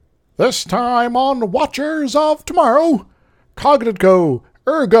This time on Watchers of Tomorrow, Cognito,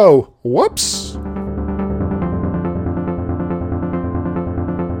 ergo, whoops.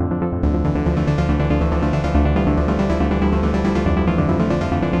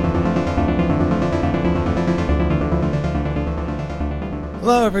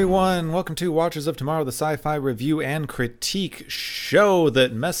 Hello everyone, welcome to Watchers of Tomorrow, the sci-fi review and critique show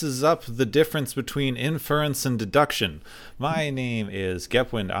that messes up the difference between inference and deduction. My name is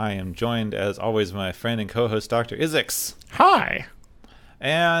Gepwind. I am joined as always by my friend and co-host Dr. Izix. Hi.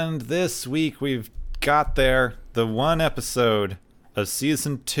 And this week we've got the one episode of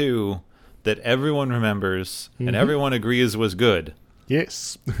season 2 that everyone remembers and everyone agrees was good.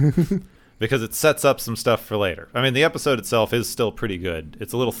 Yes. Because it sets up some stuff for later. I mean, the episode itself is still pretty good.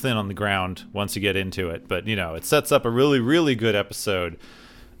 It's a little thin on the ground once you get into it. But, you know, it sets up a really, really good episode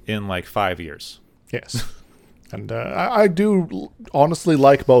in like 5 years. Yes. And I do honestly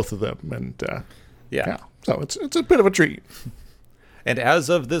like both of them. And yeah. So it's a bit of a treat. And as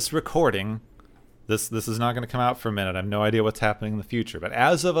of this recording, this is not going to come out for a minute. I have no idea what's happening in the future. But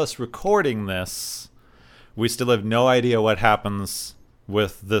as of us recording this, we still have no idea what happens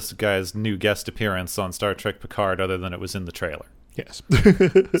with this guy's new guest appearance on Star Trek Picard other than it was in the trailer. Yes.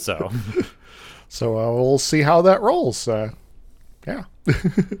 So we'll see how that rolls. Yeah.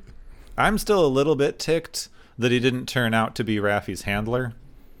 I'm still a little bit ticked that he didn't turn out to be Raffi's handler.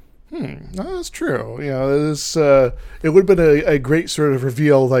 No, that's true. You know, it would have been a great sort of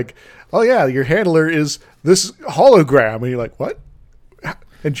reveal, like, oh yeah, your handler is this hologram. And you're like, what?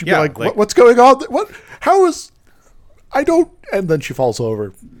 And she'd be like, what's going on? What? How is... I don't, and then she falls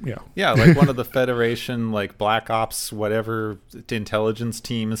over, you know. Yeah, like one of the Federation, like Black Ops, whatever intelligence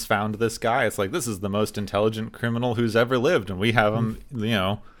team has found this guy. It's like, this is the most intelligent criminal who's ever lived, and we have him, you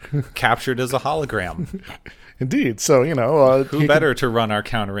know, captured as a hologram. Indeed. So, you know, who better to run our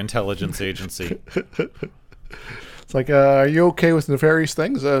counterintelligence agency? It's like, are you okay with nefarious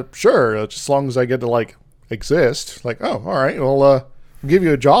things? Sure, just as long as I get to like exist. Like, oh, all right, well, give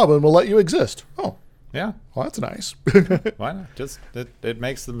you a job and we'll let you exist. Oh. Yeah. Well, that's nice. Why not? Just it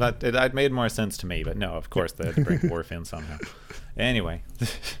makes them that it made more sense to me, but no, of course they had to bring Worf in somehow. Anyway,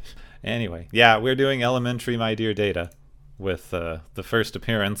 yeah, we're doing Elementary, My Dear Data, with the first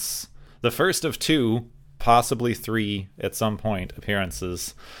appearance, the first of 2, possibly 3 at some point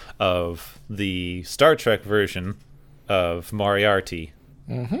appearances of the Star Trek version of Moriarty.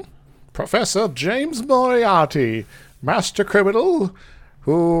 Professor James Moriarty, master criminal,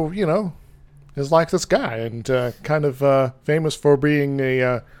 who, you know, is like this guy and kind of famous for being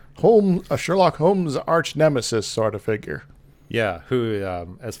a Sherlock Holmes arch nemesis sort of figure. Yeah, who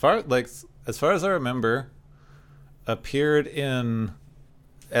as far as I remember, appeared in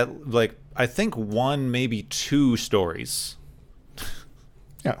I think 1, maybe 2 stories.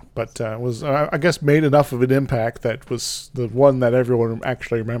 Yeah, but was I guess made enough of an impact that was the one that everyone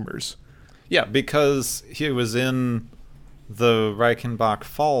actually remembers. Yeah, because he was in the Reichenbach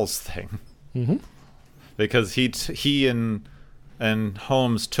Falls thing. Because he and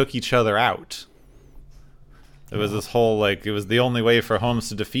Holmes took each other out. It was this whole, like, it was the only way for Holmes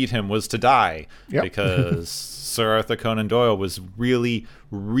to defeat him was to die. Yep. Because Sir Arthur Conan Doyle was really,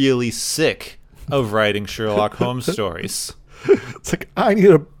 really sick of writing Sherlock Holmes stories. It's like, I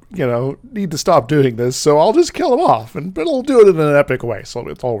need to stop doing this, so I'll just kill him off, but I'll do it in an epic way, so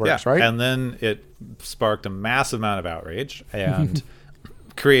it all works, right? And then it sparked a massive amount of outrage, and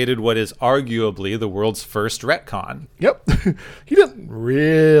created what is arguably the world's first retcon. Yep. He didn't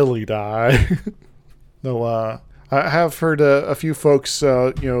really die. Though I have heard a few folks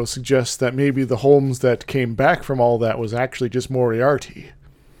suggest that maybe the Holmes that came back from all that was actually just Moriarty.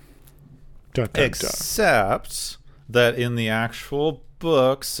 Dun, dun, Except that in the actual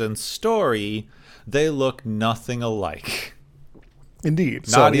books and story, they look nothing alike. Indeed.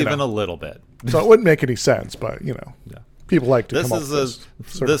 Not even a little bit. So it wouldn't make any sense, but, you know. Yeah. People like to come up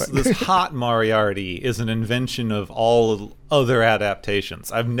with this hot Moriarty is an invention of all other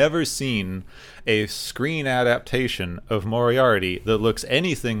adaptations. I've never seen a screen adaptation of Moriarty that looks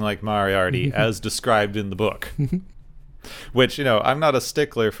anything like Moriarty as described in the book. Which, you know, I'm not a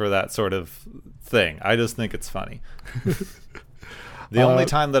stickler for that sort of thing. I just think it's funny. The only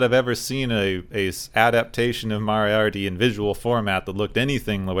time that I've ever seen a adaptation of Moriarty in visual format that looked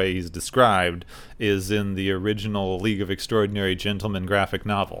anything the way he's described is in the original League of Extraordinary Gentlemen graphic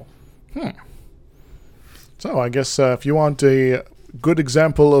novel. So I guess if you want a good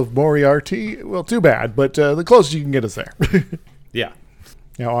example of Moriarty, well, too bad, but the closest you can get is there. Yeah.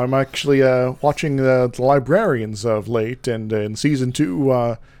 Now, I'm actually watching the Librarians of late, and in season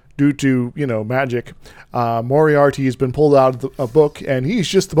 2, due to, magic, Moriarty has been pulled out of a book, and he's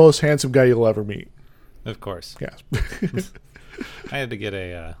just the most handsome guy you'll ever meet. Of course. Yes. I had to get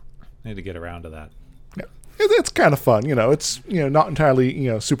around to that. Yeah. It's kind of fun. It's, not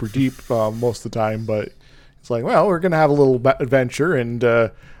entirely, super deep most of the time, but it's like, well, we're going to have a little adventure, and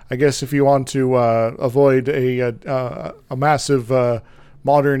I guess if you want to avoid a massive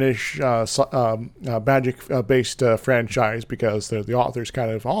modernish magic-based franchise because the author's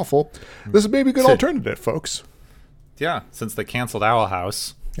kind of awful, this is maybe a good alternative, folks. Yeah, since they canceled Owl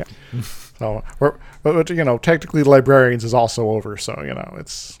House. Yeah. So, but technically, the Librarians is also over, so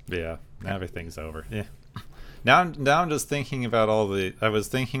it's... Yeah, everything's over. Yeah. Now I'm just thinking about I was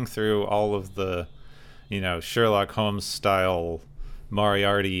thinking through all of the, Sherlock Holmes style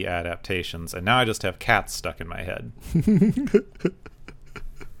Moriarty adaptations, and now I just have cats stuck in my head.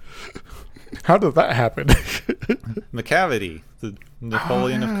 How did that happen? McCavity, the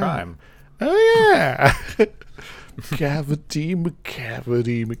Napoleon of crime. Oh, yeah.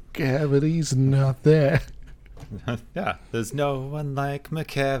 McCavity's not there. Yeah, there's no one like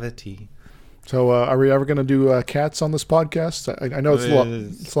McCavity. So, are we ever going to do cats on this podcast? I know it's a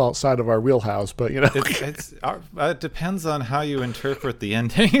little outside of our wheelhouse, but it depends on how you interpret the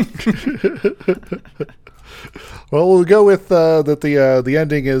ending. Well, we'll go with that. The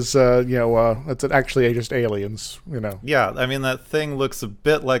ending is it's actually just aliens. Yeah, I mean that thing looks a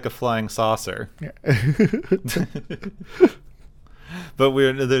bit like a flying saucer. Yeah. But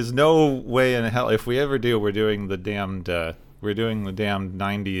there's no way in hell if we ever do. We're doing the damned 90s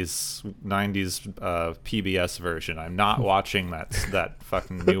PBS version. I'm not watching that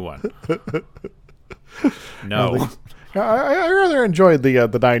fucking new one. No. I rather enjoyed the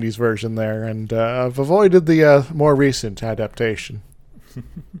 90s version there, and I've avoided the more recent adaptation.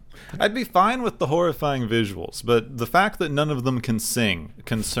 I'd be fine with the horrifying visuals, but the fact that none of them can sing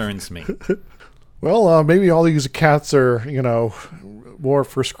concerns me. Well, maybe all these cats are, more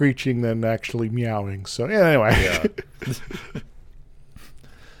for screeching than actually meowing. So, yeah, anyway. Yeah.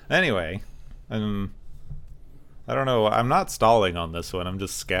 Anyway, I don't know. I'm not stalling on this one. I'm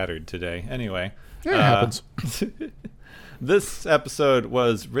just scattered today. Anyway. Yeah, it happens. This episode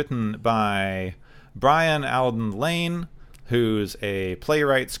was written by Brian Alden Lane, who's a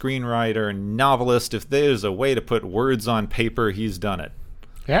playwright, screenwriter, novelist. If there's a way to put words on paper, he's done it.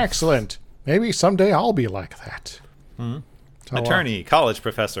 Excellent. Maybe someday I'll be like that. Mm-hmm. So, attorney, college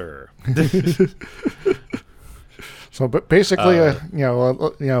professor. So, but basically,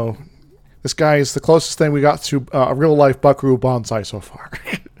 this guy is the closest thing we got to a real life Buckaroo Banzai so far.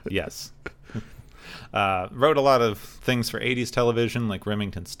 Yes. Wrote a lot of things for 80s television like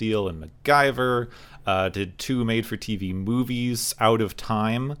Remington Steele and MacGyver. Did 2 made-for-TV movies, Out of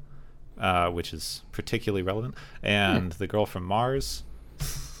Time, which is particularly relevant, and The Girl from Mars.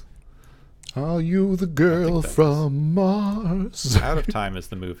 Are you the girl from Mars? Out of Time is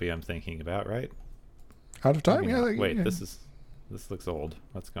the movie I'm thinking about, right? Out of Time? Yeah. Wait, yeah. This looks old.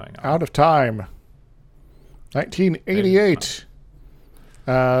 What's going on? Out of Time. 1988.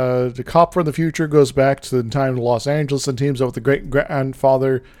 The cop from the future goes back to the time in Los Angeles and teams up with the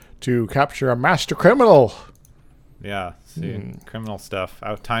great-grandfather to capture a master criminal. Yeah, see, criminal stuff.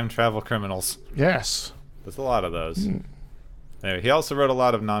 Time travel criminals. Yes. There's a lot of those. Anyway, he also wrote a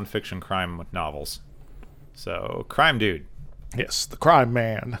lot of nonfiction crime novels. So, crime dude. Yes, the crime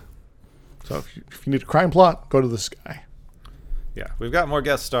man. So if you need a crime plot, go to this guy. Yeah, we've got more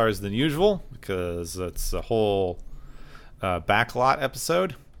guest stars than usual because it's a whole backlot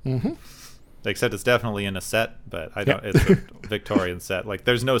episode. Mm-hmm. Except it's definitely in a set, but I don't. It's a Victorian set. Like,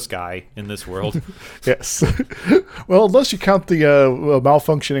 there's no sky in this world. Yes. Well, unless you count the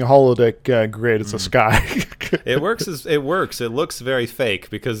malfunctioning holodeck grid, it's a sky. It works. It works. It looks very fake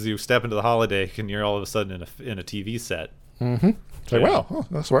because you step into the holodeck and you're all of a sudden in a TV set. Mm-hmm. It's like, well,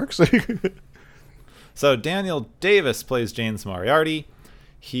 this works. So Daniel Davis plays James Moriarty.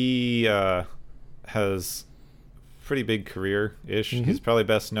 He has pretty big career-ish. Mm-hmm. He's probably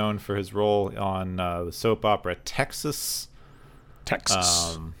best known for his role on the soap opera Texas,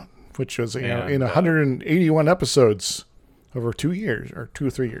 which was in 181 episodes over 2 years or 2 or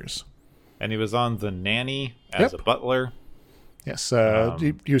 3 years. And he was on The Nanny as a butler. Yes,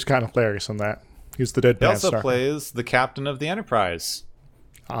 he was kind of hilarious on that. He was the deadpan He also star. plays the captain of the Enterprise.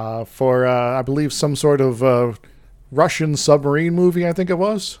 For, I believe, some sort of Russian submarine movie, I think it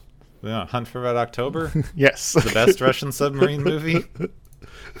was. Yeah, Hunt for Red October? Yes. The best Russian submarine movie?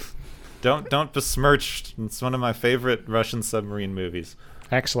 Don't besmirch. It's one of my favorite Russian submarine movies.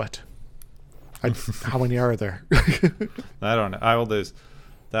 Excellent. How many are there? I don't know.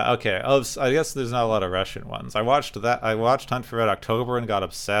 Okay, I guess there's not a lot of Russian ones. I watched Hunt for Red October and got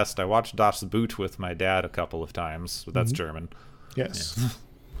obsessed. I watched Das Boot with my dad a couple of times, but that's German. Yes.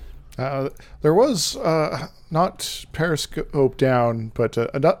 Yeah. There was, not Periscope Down, but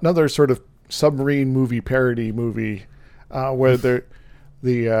another sort of submarine movie parody movie where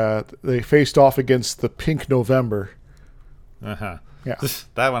they faced off against the Pink November. Uh-huh. Yeah.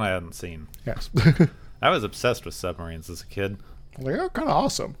 That one I hadn't seen. Yes. I was obsessed with submarines as a kid. They're kind of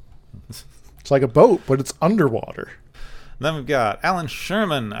awesome. It's like a boat, but it's underwater. Then we've got Alan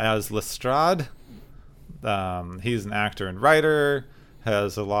Sherman as Lestrade. He's an actor and writer,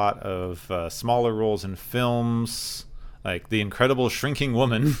 has a lot of smaller roles in films, like The Incredible Shrinking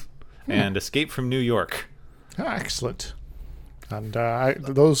Woman and Escape from New York. Excellent. And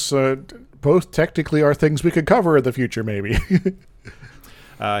those both technically are things we could cover in the future, maybe.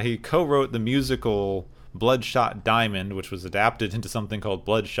 He co-wrote the musical Bloodshot Diamond, which was adapted into something called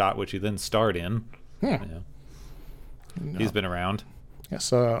Bloodshot, which he then starred in. Yeah. No. He's been around.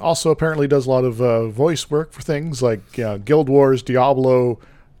 Yes. Also, apparently does a lot of voice work for things like Guild Wars, Diablo,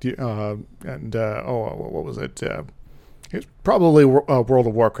 and what was it? It's probably World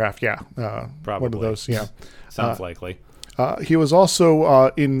of Warcraft. Yeah, probably one of those. Yeah, sounds likely. He was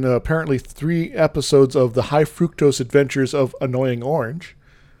also in apparently 3 episodes of the High Fructose Adventures of Annoying Orange.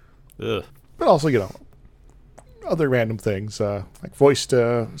 Ugh. But also, other random things, like voiced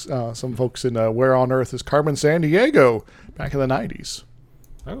some folks in Where on Earth is Carmen Sandiego back in the 90s.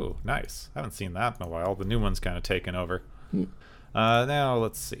 Oh, nice. I haven't seen that in a while. The new one's kind of taken over. Now,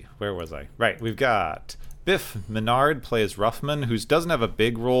 let's see. Where was I? Right, we've got Biff Menard plays Ruffman, who doesn't have a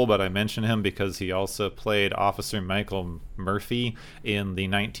big role, but I mention him because he also played Officer Michael Murphy in the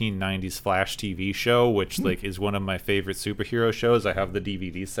 1990s Flash TV show, which is one of my favorite superhero shows. I have the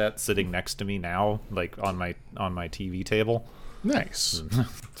DVD set sitting next to me now, on my TV table. Nice.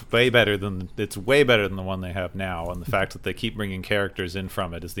 It's way better than the one they have now, and the fact that they keep bringing characters in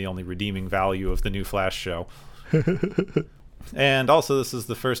from it is the only redeeming value of the new Flash show. And also, this is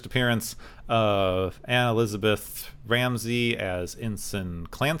the first appearance of Anne Elizabeth Ramsey as Ensign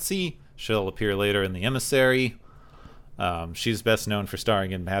Clancy. She'll appear later in The Emissary. She's best known for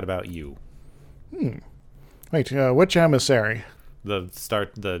starring in Mad About You. Wait, which Emissary?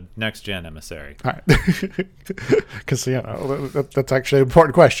 The next gen Emissary. All right. Because that's actually an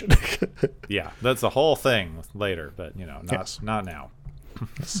important question. Yeah, that's a whole thing later, but not now.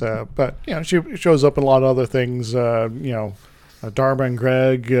 So, but she shows up in a lot of other things. Dharma and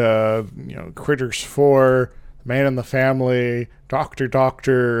Greg, Critters 4, Man in the Family, Doctor,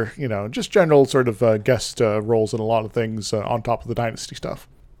 just general sort of guest roles in a lot of things on top of the Dynasty stuff.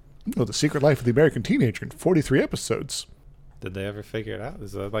 The Secret Life of the American Teenager in 43 episodes. Did they ever figure it out?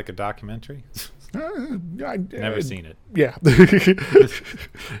 Is that like a documentary? Never seen it. Yeah.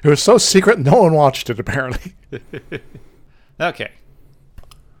 It was so secret, no one watched it, apparently. Okay.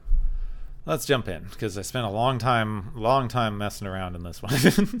 Let's jump in, because I spent a long time messing around in this one.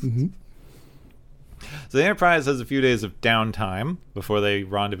 Mm-hmm. So the Enterprise has a few days of downtime before they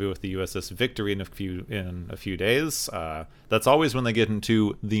rendezvous with the USS Victory in a few days. That's always when they get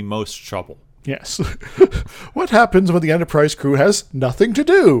into the most trouble. Yes. What happens when the Enterprise crew has nothing to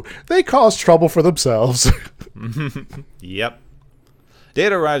do? They cause trouble for themselves. Yep.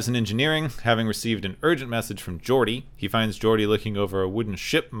 Data arrives in engineering, having received an urgent message from Geordi. He finds Geordi looking over a wooden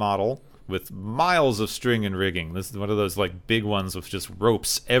ship model with miles of string and rigging. This is one of those big ones with just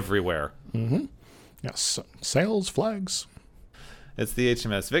ropes everywhere. Mm-hmm. Yes, sails, flags. It's the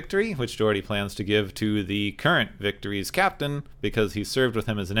HMS Victory, which Geordi plans to give to the current Victory's captain because he served with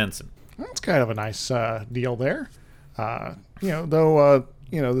him as an ensign. That's kind of a nice deal there. We are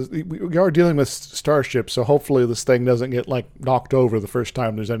dealing with starships, so hopefully this thing doesn't get knocked over the first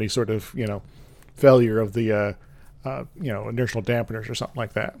time there's any sort of failure of the inertial dampeners or something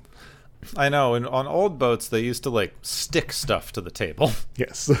like that. I know, and on old boats they used to stick stuff to the table.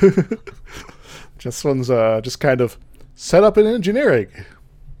 Yes. This one's just kind of set up in engineering.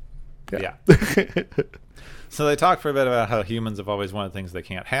 Yeah. So they talk for a bit about how humans have always wanted things they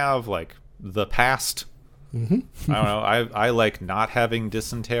can't have, like the past. Mm-hmm. I don't know. I like not having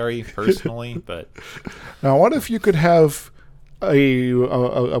dysentery personally, but now what if you could have a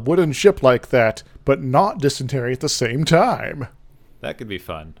wooden ship like that, but not dysentery at the same time? That could be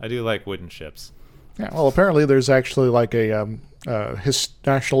fun. I do like wooden ships. Yeah. Well, apparently there's actually a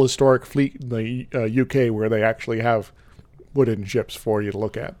National Historic Fleet in the UK where they actually have wooden ships for you to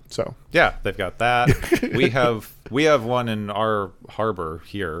look at. So yeah, they've got that. we have one in our harbor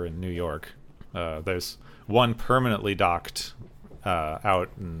here in New York. There's one permanently docked out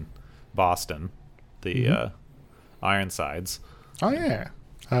in Boston, the Ironsides. Oh yeah,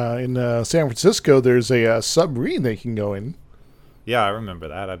 In San Francisco, there's a submarine they can go in. Yeah, I remember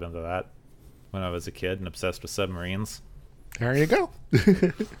that. I've been to that when I was a kid and obsessed with submarines. There you go.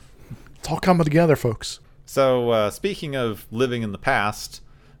 It's all coming together, folks. So, speaking of living in the past,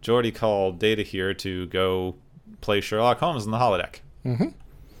 Geordi called Data here to go play Sherlock Holmes in the holodeck. Mm-hmm.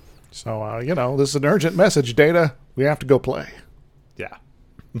 So, this is an urgent message, Data. We have to go play. Yeah.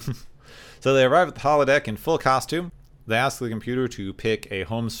 So they arrive at the holodeck in full costume. They ask the computer to pick a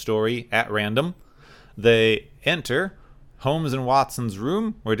Holmes story at random. They enter Holmes and Watson's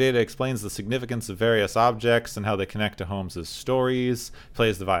room, where Data explains the significance of various objects and how they connect to Holmes's stories,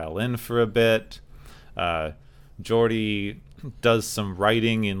 plays the violin for a bit. Geordi does some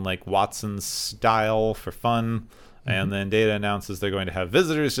writing in like Watson's style for fun, and then Data announces they're going to have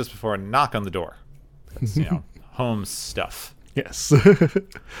visitors just before a knock on the door. It's, Holmes stuff. Yes.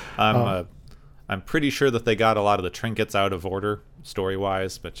 I'm pretty sure that they got a lot of the trinkets out of order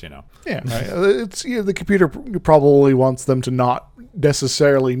story-wise, but Yeah, right. It's the computer probably wants them to not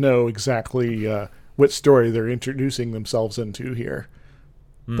necessarily know exactly what story they're introducing themselves into here.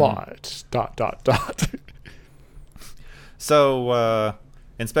 But ... So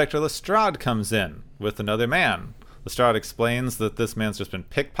Inspector Lestrade comes in with another man. Lestrade explains that this man's just been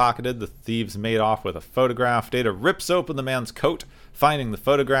pickpocketed. The thieves made off with a photograph. Data rips open the man's coat, finding the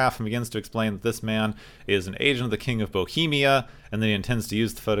photograph, and begins to explain that this man is an agent of the King of Bohemia, and that he intends to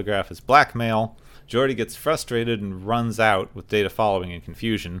use the photograph as blackmail. Geordi gets frustrated and runs out, with Data following in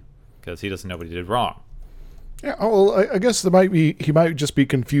confusion, because he doesn't know what he did wrong. Yeah, well, I guess he might just be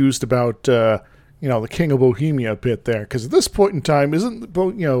confused about the King of Bohemia bit there, because at this point in time, isn't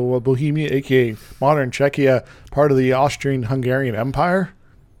Bohemia, aka modern Czechia, part of the Austrian-Hungarian Empire?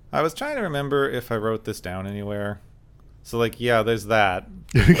 I was trying to remember if I wrote this down anywhere. So, there's that.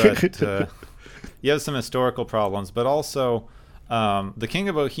 But you have some historical problems, but also the King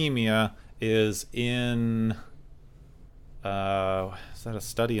of Bohemia is in... is that a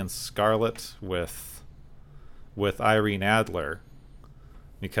Study in Scarlet with Irene Adler?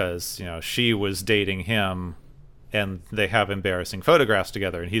 Because, she was dating him, and they have embarrassing photographs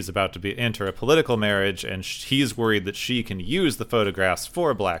together, and he's about to enter a political marriage, and he's worried that she can use the photographs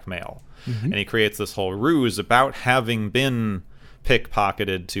for blackmail. Mm-hmm. And he creates this whole ruse about having been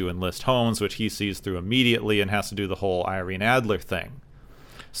pickpocketed to enlist Holmes, which he sees through immediately and has to do the whole Irene Adler thing.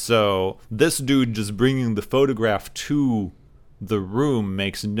 So this dude just bringing the photograph to the room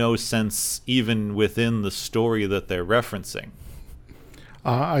makes no sense even within the story that they're referencing.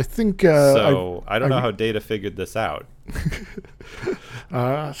 I think... I don't know how Data figured this out.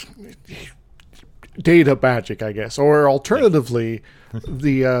 Data magic, I guess. Or alternatively,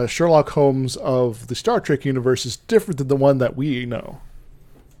 the Sherlock Holmes of the Star Trek universe is different than the one that we know.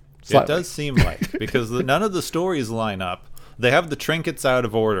 Slightly. It does seem like, because none of the stories line up. They have the trinkets out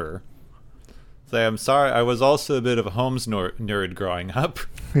of order. So I'm sorry, I was also a bit of a Holmes nerd growing up.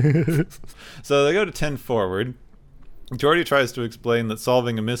 So they go to 10 forward. Geordi tries to explain that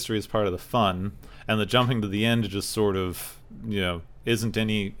solving a mystery is part of the fun, and that jumping to the end just sort of, isn't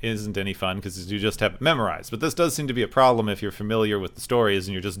any fun because you just have it memorized. But this does seem to be a problem if you're familiar with the stories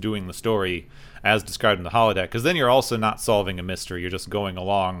and you're just doing the story as described in the holodeck, because then you're also not solving a mystery. You're just going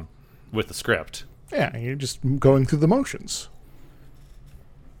along with the script. Yeah, you're just going through the motions.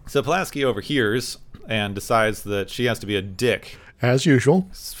 So Pulaski overhears and decides that she has to be a dick. As usual.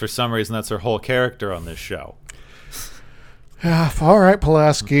 For some reason, that's her whole character on this show. All right,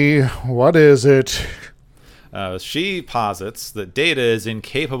 Pulaski, what is it? She posits that Data is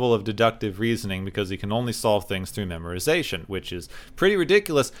incapable of deductive reasoning because he can only solve things through memorization, which is pretty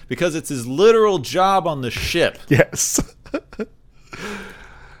ridiculous because it's his literal job on the ship. Yes.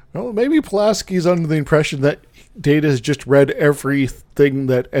 Well, maybe Pulaski's under the impression that Data has just read everything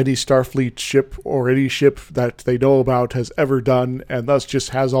that any Starfleet ship or any ship that they know about has ever done, and thus just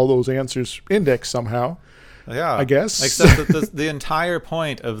has all those answers indexed somehow. Yeah, I guess. Except that the entire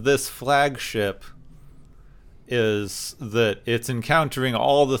point of this flagship is that it's encountering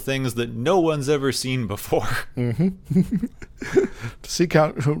all the things that no one's ever seen before. Mm-hmm. To seek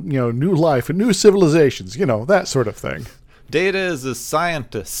out, new life and new civilizations, that sort of thing. Data is a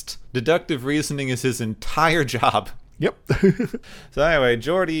scientist. Deductive reasoning is his entire job. Yep. So anyway,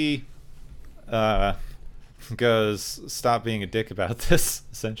 Geordi goes, stop being a dick about this,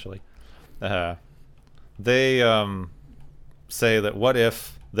 essentially. They say that what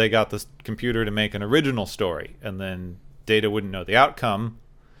if they got this computer to make an original story, and then Data wouldn't know the outcome,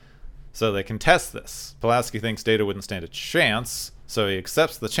 so they can test this. Pulaski thinks Data wouldn't stand a chance, so he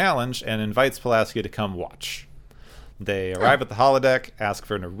accepts the challenge and invites Pulaski to come watch. They arrive at the holodeck, ask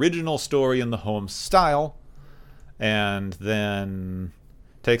for an original story in the Holmes style, and then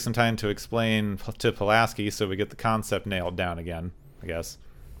take some time to explain to Pulaski so we get the concept nailed down again, I guess.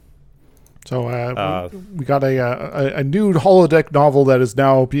 So we got a new holodeck novel that is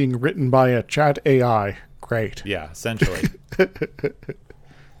now being written by a chat AI. Great. Yeah, essentially.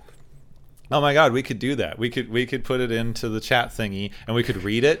 Oh my God, we could do that. We could put it into the chat thingy, and we could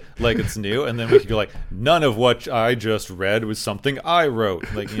read it like it's new, and then we could go like, none of what I just read was something I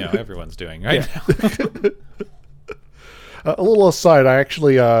wrote. Like, everyone's doing right now. A little aside, I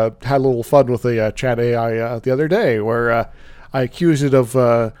actually had a little fun with the chat AI the other day, where I accused it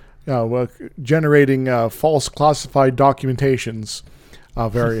of generating false classified documentations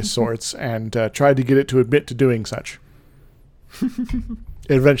of various sorts, and tried to get it to admit to doing such.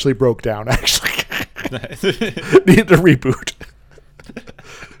 It eventually broke down, actually. Needed a reboot.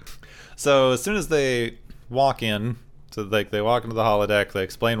 So as soon as they walk in, they walk into the holodeck, they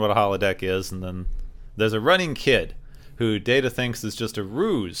explain what a holodeck is, and then there's a running kid who Data thinks is just a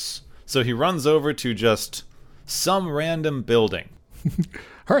ruse. So he runs over to just some random building.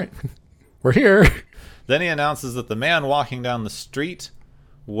 All right, we're here. Then he announces that the man walking down the street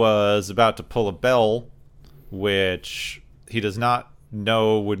was about to pull a bell, which he does not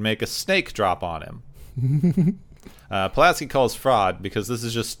know would make a snake drop on him. Pulaski calls fraud because this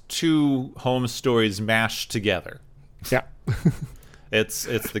is just two home stories mashed together. Yeah. It's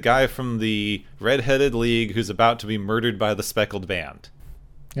the guy from the Red-Headed League who's about to be murdered by the Speckled Band.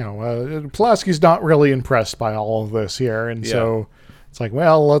 Pulaski's not really impressed by all of this here, and so it's like,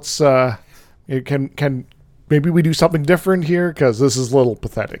 well, let's can maybe we do something different here, because this is a little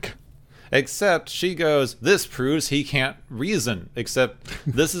pathetic. Except she goes, this proves he can't reason, except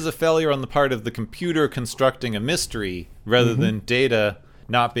this is a failure on the part of the computer constructing a mystery rather than Data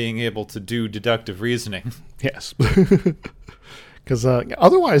not being able to do deductive reasoning. Yes. Because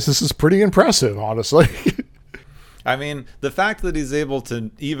otherwise this is pretty impressive, honestly. I mean, the fact that he's able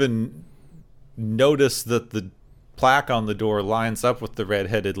to even notice that the plaque on the door lines up with the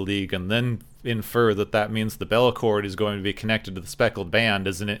Red-Headed League and then infer that means the bell cord is going to be connected to the Speckled Band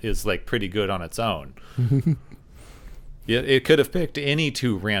is like pretty good on its own. It could have picked any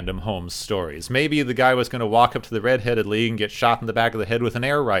two random Holmes stories. Maybe the guy was going to walk up to the Red-Headed League and get shot in the back of the head with an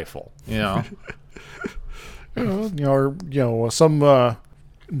air rifle, or some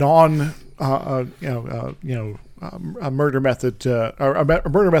non a murder method or a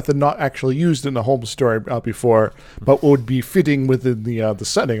murder method not actually used in the Holmes story before, but would be fitting within the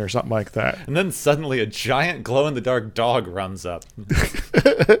setting or something like that. And then suddenly a giant glow-in-the-dark dog runs up.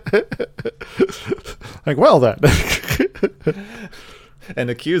 Like, well then.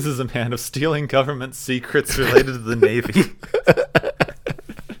 And accuses a man of stealing government secrets related to the Navy.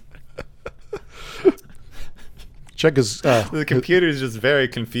 Check his... the computer's just very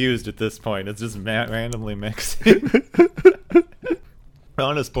confused at this point. It's just randomly mixing.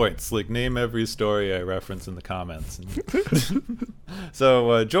 Bonus points, like name every story I reference in the comments.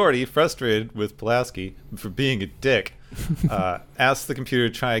 So Geordi, frustrated with Pulaski for being a dick, asks the computer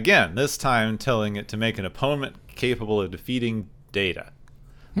to try again, this time telling it to make an opponent capable of defeating Data.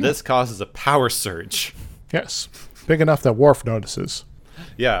 This causes a power surge. Yes, big enough that Worf notices.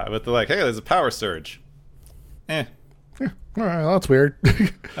 Yeah, but they're like, hey, there's a power surge. Yeah, all right, well, that's weird.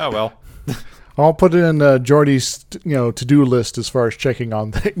 Oh, well. I'll put it in Geordi's to-do list as far as checking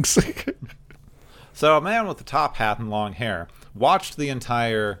on things. So a man with a top hat and long hair watched the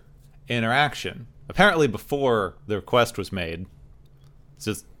entire interaction, apparently before the request was made. It's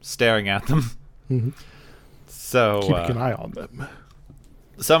just staring at them. Mm-hmm. So keeping an eye on them.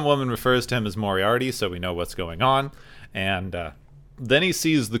 Some woman refers to him as Moriarty, so we know what's going on. And then he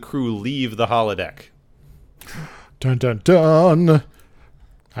sees the crew leave the holodeck. Dun dun dun.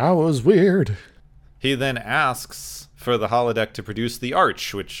 That was weird. He then asks for the holodeck to produce the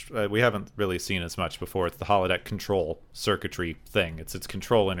arch, which we haven't really seen as much before. It's the holodeck control circuitry thing. It's its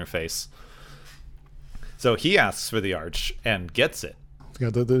control interface. So he asks for the arch and gets it. Yeah,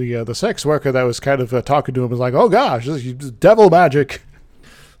 the sex worker that was kind of talking to him was like, "Oh gosh, this is devil magic."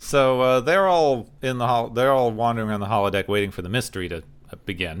 So they're all they're all wandering around the holodeck, waiting for the mystery to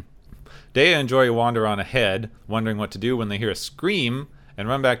begin. Data and Jory wander on ahead, wondering what to do when they hear a scream, and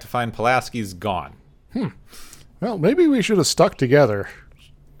run back to find Pulaski's gone. Well, maybe we should have stuck together.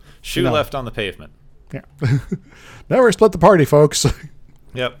 Shoe left on the pavement. Yeah. Never split the party, folks.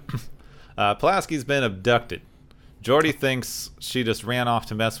 Yep. Pulaski's been abducted. Geordi thinks she just ran off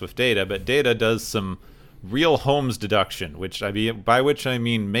to mess with Data, but Data does some real Holmes deduction, by which I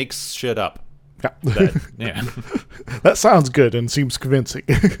mean makes shit up. Yeah. That sounds good and seems convincing.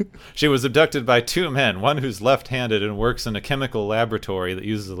 She was abducted by two men, one who's left-handed and works in a chemical laboratory that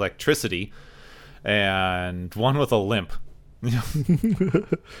uses electricity, and one with a limp.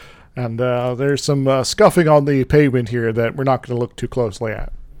 And there's some scuffing on the pavement here that we're not going to look too closely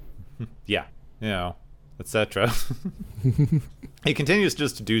at. Yeah, etc. He continues to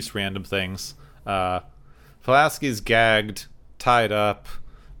just deduce random things. Pulaski's gagged, tied up.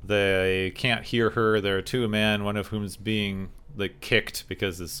 They can't hear her. There are two men, one of whom is being kicked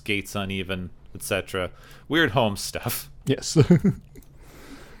because his gait's uneven, etc. Weird home stuff. Yes.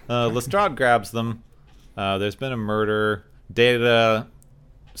 Lestrade grabs them. There's been a murder. Data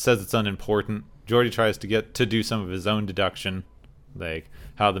says it's unimportant. Geordi tries to do some of his own deduction, like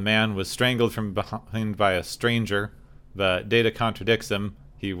how the man was strangled from behind by a stranger, but Data contradicts him.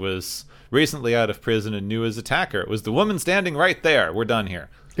 He was recently out of prison and knew his attacker. It was the woman standing right there. We're done here.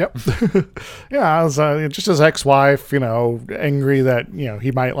 Yep. Yeah, it was just his ex-wife, angry that,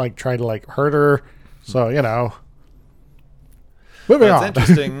 he might, try to, hurt her. So, moving on. It's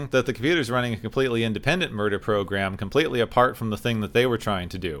interesting that the computer's running a completely independent murder program, completely apart from the thing that they were trying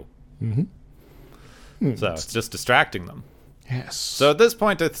to do. Mm-hmm. So it's just distracting them. Yes. So at this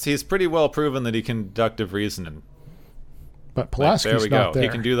point, he's pretty well proven that he can deductive reason. But Pulaski's not there. He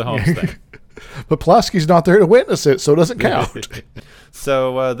can do the Holmes thing. But Pulaski's not there to witness it, so it doesn't count.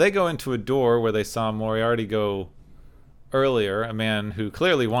 So they go into a door where they saw Moriarty go earlier, a man who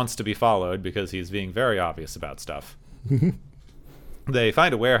clearly wants to be followed because he's being very obvious about stuff. They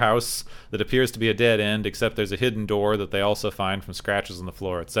find a warehouse that appears to be a dead end, except there's a hidden door that they also find from scratches on the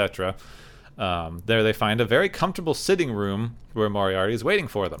floor, etc. There they find a very comfortable sitting room where Moriarty is waiting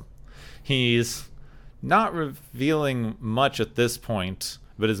for them. He's not revealing much at this point,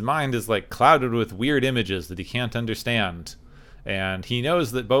 but his mind is clouded with weird images that he can't understand. And he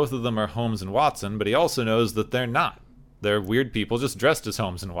knows that both of them are Holmes and Watson, but he also knows that they're not. They're weird people just dressed as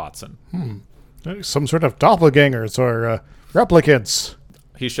Holmes and Watson. Some sort of doppelgangers or replicants.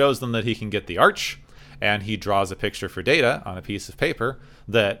 He shows them that he can get the arch, and he draws a picture for Data on a piece of paper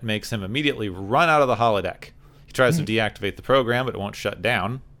that makes him immediately run out of the holodeck. He tries to deactivate the program, but it won't shut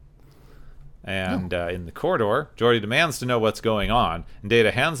down. And in the corridor, Geordi demands to know what's going on, and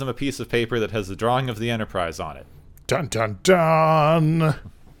Data hands him a piece of paper that has the drawing of the Enterprise on it. Dun, dun, dun!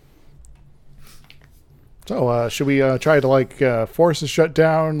 So, should we try to, force it shut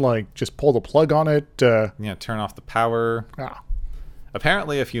down, just pull the plug on it? Turn off the power.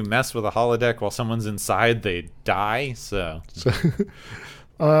 Apparently, if you mess with a holodeck while someone's inside, they die, so...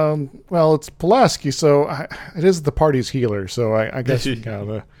 Well, it's Pulaski, so it is the party's healer, so I guess we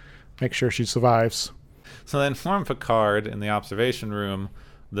gotta make sure she survives. So they inform Picard in the observation room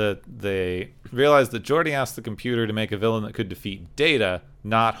that they realize that Geordi asked the computer to make a villain that could defeat Data,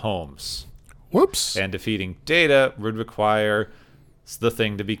 not Holmes. Whoops. And defeating Data would require the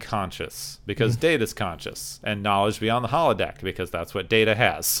thing to be conscious, because Data's conscious, and knowledge beyond the holodeck, because that's what Data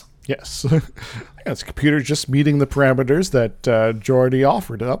has. Yes. It's computer just meeting the parameters that Geordi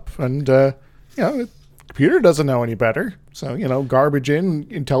offered up, and, the computer doesn't know any better. So, garbage in,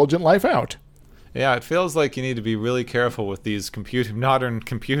 intelligent life out. Yeah, it feels like you need to be really careful with these modern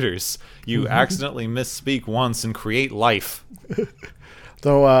computers. You accidentally misspeak once and create life.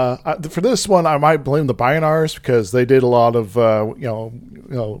 Though for this one, I might blame the Bionars because they did a lot of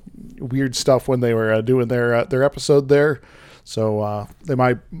weird stuff when they were doing their episode there. So they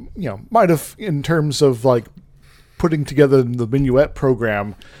might have, in terms of putting together the Minuet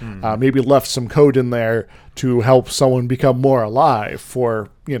program, maybe left some code in there to help someone become more alive for,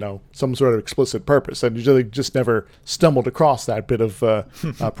 some sort of explicit purpose. And they just never stumbled across that bit of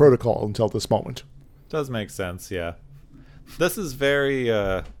protocol until this moment. Does make sense, yeah. This is very,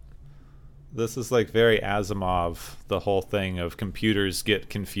 very Asimov, the whole thing of computers get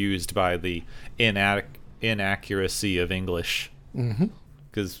confused by the inaccuracy of English.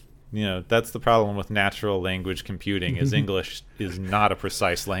 Because... that's the problem with natural language computing, is English is not a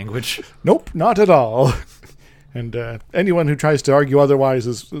precise language. Nope, not at all. And anyone who tries to argue otherwise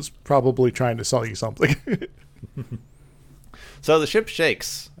is probably trying to sell you something. So the ship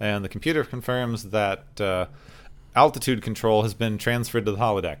shakes, and the computer confirms that altitude control has been transferred to the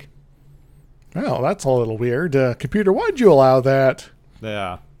holodeck. Well, that's a little weird. Computer, why'd you allow that?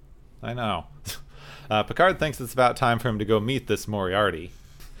 Yeah, I know. Picard thinks it's about time for him to go meet this Moriarty.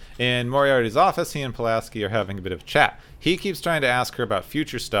 In Moriarty's office, he and Pulaski are having a bit of a chat. He keeps trying to ask her about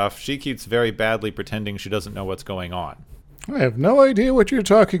future stuff. She keeps very badly pretending she doesn't know what's going on. I have no idea what you're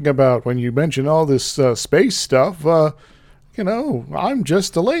talking about when you mention all this space stuff. I'm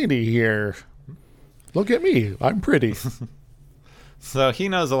just a lady here. Look at me. I'm pretty. So he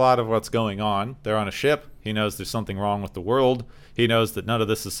knows a lot of what's going on. They're on a ship. He knows there's something wrong with the world. He knows that none of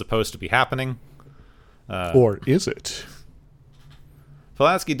this is supposed to be happening. Or is it?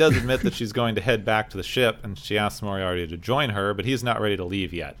 Pulaski does admit that she's going to head back to the ship, and she asks Moriarty to join her, but he's not ready to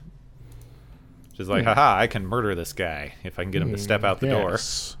leave yet. She's like, haha, I can murder this guy if I can get him to step out the door.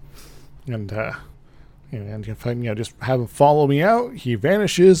 And if I just have him follow me out, he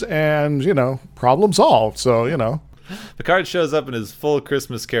vanishes, and, problem solved. So, Picard shows up in his full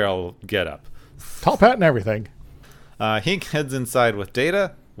Christmas Carol getup. Top hat and everything. He heads inside with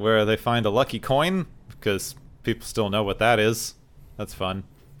Data, where they find a lucky coin, because people still know what that is. That's fun.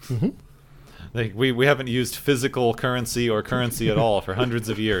 Mm-hmm. We haven't used physical currency or currency at all for hundreds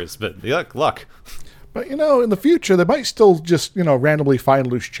of years, but luck. But, in the future, they might still just, randomly find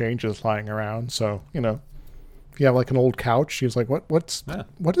loose changes lying around. So, if you have, like, an old couch, he's like,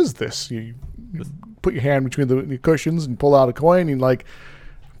 what is this? You put your hand between the cushions and pull out a coin, and like,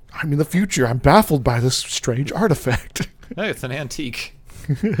 I'm in the future. I'm baffled by this strange artifact. Hey, it's an antique.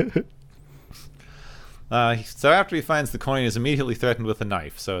 So after he finds the coin, he's immediately threatened with a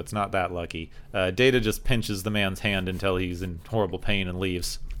knife, so it's not that lucky. Data just pinches the man's hand until he's in horrible pain and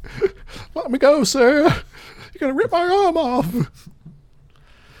leaves. Let me go, sir. You're going to rip my arm off.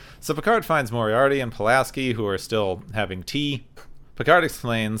 So Picard finds Moriarty and Pulaski, who are still having tea. Picard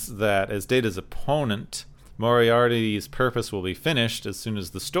explains that as Data's opponent, Moriarty's purpose will be finished as soon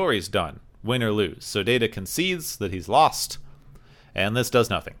as the story's done, win or lose. So Data concedes that he's lost, and this does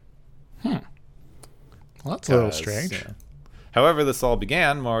nothing. Well, that's a little strange. However this all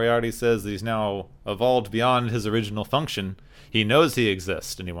began, Moriarty says that he's now evolved beyond his original function. He knows he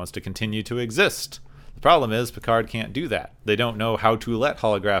exists, and he wants to continue to exist. The problem is, Picard can't do that. They don't know how to let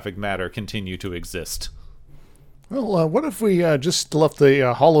holographic matter continue to exist. Well, what if we just left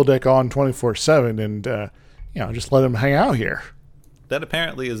the holodeck on 24/7 and, just let him hang out here? That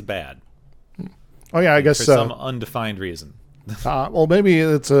apparently is bad. Oh, yeah, I guess for some undefined reason. Well, maybe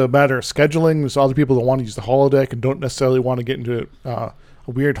it's a matter of scheduling. There's other people that want to use the holodeck and don't necessarily want to get into a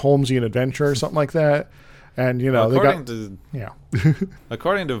weird Holmesian adventure or something like that. And,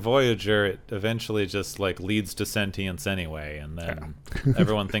 according to Voyager, it eventually just leads to sentience anyway, and then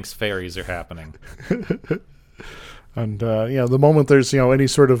everyone thinks fairies are happening. And the moment there's any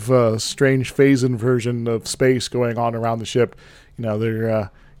sort of strange phase inversion of space going on around the ship,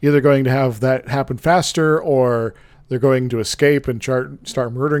 they're either going to have that happen faster, or they're going to escape and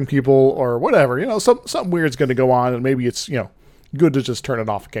start murdering people, or whatever. Something weird's going to go on, and maybe it's good to just turn it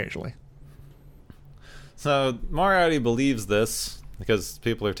off occasionally. So Moriarty believes this because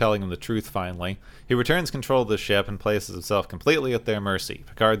people are telling him the truth finally. He returns control of the ship and places himself completely at their mercy.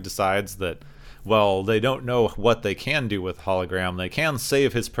 Picard decides that, well, they don't know what they can do with hologram. They can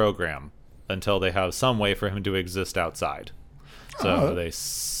save his program until they have some way for him to exist outside. So they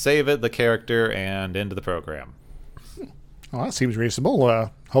save the character, and end the program. Well, that seems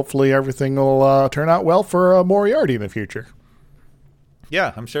reasonable. Hopefully everything will turn out well for Moriarty in the future.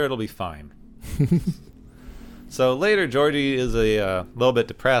 Yeah, I'm sure it'll be fine. So later, Geordi is a little bit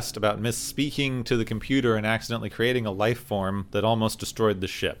depressed about misspeaking to the computer and accidentally creating a life form that almost destroyed the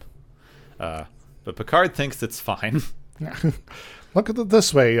ship. But Picard thinks it's fine. Look at it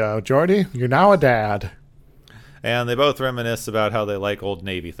this way, Geordi. You're now a dad. And they both reminisce about how they like old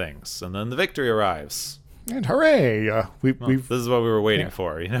Navy things. And then the victory arrives. And hooray! This is what we were waiting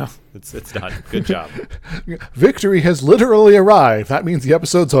for, It's done. Good job. Victory has literally arrived. That means the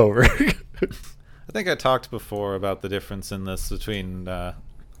episode's over. I think I talked before about the difference in this between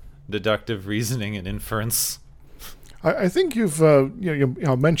deductive reasoning and inference. I think you've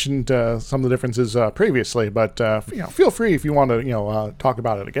mentioned some of the differences previously, but feel free if you want to talk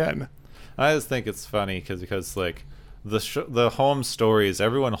about it again. I just think it's funny because the Holmes stories,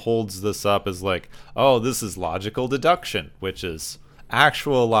 everyone holds this up as oh, this is logical deduction, which is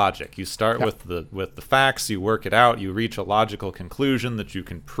actual logic. You start with the facts, you work it out, you reach a logical conclusion that you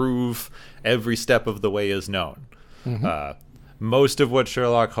can prove every step of the way is known. Mm-hmm. Most of what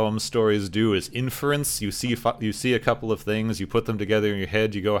Sherlock Holmes stories do is inference. You see a couple of things, you put them together in your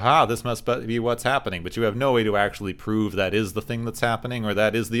head, you go, this must be what's happening, but you have no way to actually prove that is the thing that's happening, or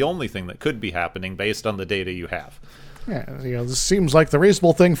that is the only thing that could be happening based on the data you have. Yeah, this seems like the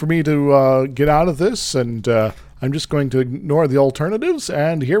reasonable thing for me to get out of this, and I'm just going to ignore the alternatives,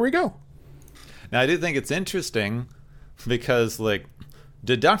 and here we go. Now, I do think it's interesting because,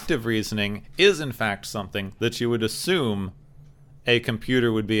 deductive reasoning is in fact something that you would assume a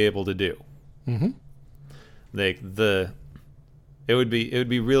computer would be able to do. Mm-hmm. It would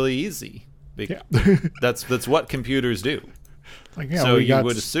be really easy. That's what computers do. So you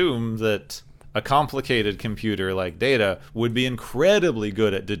would assume that a complicated computer like Data would be incredibly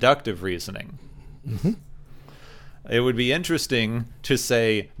good at deductive reasoning. Mm-hmm. It would be interesting to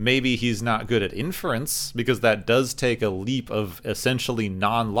say maybe he's not good at inference, because that does take a leap of essentially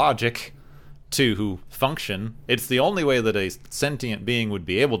non-logic to function. It's the only way that a sentient being would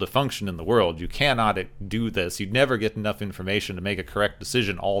be able to function in the world. You cannot do this. You'd never get enough information to make a correct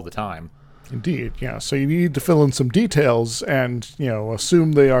decision all the time. Indeed, yeah. So you need to fill in some details and,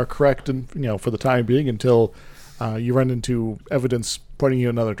 assume they are correct and, for the time being until you run into evidence pointing you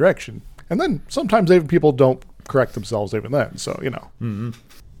in another direction. And then sometimes even people don't correct themselves even then, so, Mm-hmm.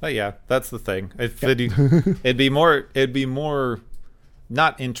 But yeah, that's the thing. It'd be more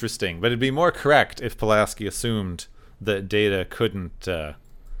not interesting, but it'd be more correct if Pulaski assumed that Data couldn't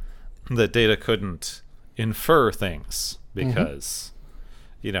infer things, because,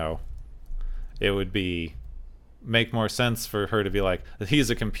 it would make more sense for her to be like, he's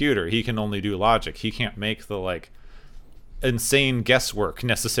a computer, he can only do logic, he can't make the insane guesswork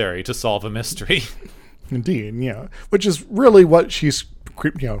necessary to solve a mystery. Indeed, yeah. Which is really what she's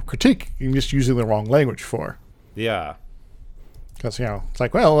critiquing, just using the wrong language for. Yeah. Because, it's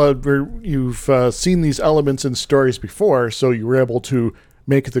like, well, you've seen these elements in stories before, so you were able to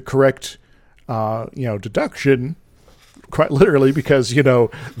make the correct, deduction, quite literally, because,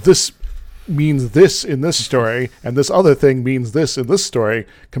 this means this in this story, and this other thing means this in this story.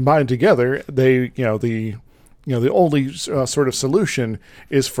 Combined together, the only sort of solution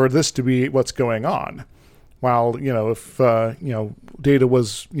is for this to be what's going on. While, if, Data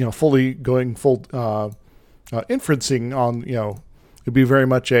was, fully going full inferencing on, it'd be very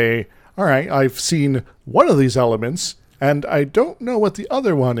much all right, I've seen one of these elements, and I don't know what the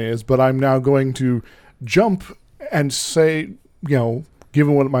other one is, but I'm now going to jump and say,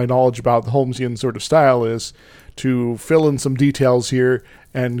 given what my knowledge about the Holmesian sort of style is, to fill in some details here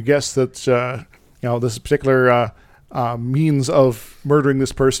and guess that, this particular means of murdering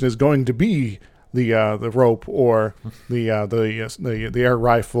this person is going to be the rope or the air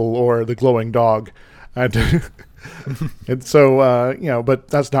rifle or the glowing dog, and and so but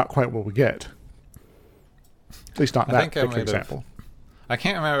that's not quite what we get. At least not that particular example. I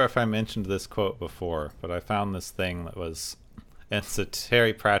can't remember if I mentioned this quote before, but I found this thing that was. It's a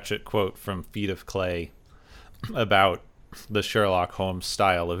Terry Pratchett quote from Feet of Clay about the Sherlock Holmes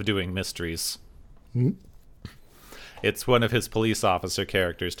style of doing mysteries. Mm-hmm. It's one of his police officer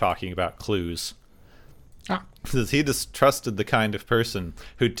characters talking about clues. Says he distrusted the kind of person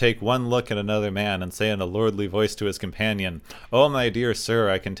who'd take one look at another man and say in a lordly voice to his companion, "Oh, my dear sir,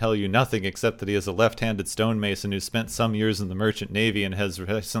 I can tell you nothing except that he is a left-handed stonemason who spent some years in the merchant navy and has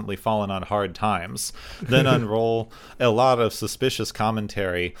recently fallen on hard times." Then unroll a lot of suspicious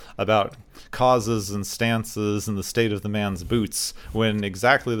commentary about causes and stances and the state of the man's boots, when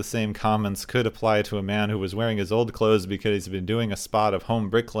exactly the same comments could apply to a man who was wearing his old clothes because he's been doing a spot of home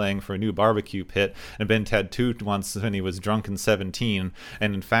bricklaying for a new barbecue pit and been tattooed once when he was drunk and 17,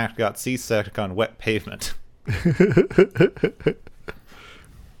 and in fact got seasick on wet pavement.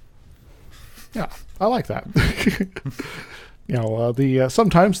 Yeah, I like that.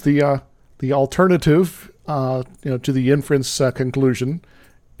 Sometimes the alternative to the inference conclusion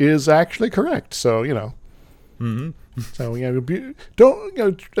is actually correct. So Mm-hmm. So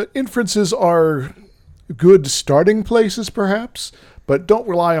inferences are good starting places, perhaps, but don't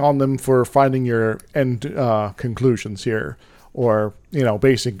rely on them for finding your end conclusions here, or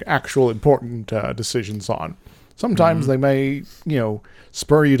basing actual important decisions on. Sometimes they may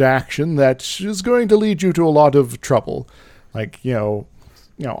spur you to action that is going to lead you to a lot of trouble. Like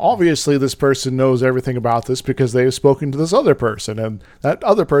obviously this person knows everything about this because they have spoken to this other person, and that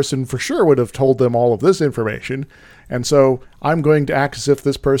other person for sure would have told them all of this information. And so I'm going to act as if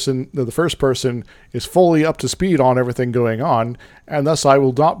this person, the first person, is fully up to speed on everything going on, and thus I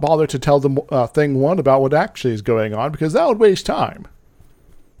will not bother to tell them thing one about what actually is going on, because that would waste time.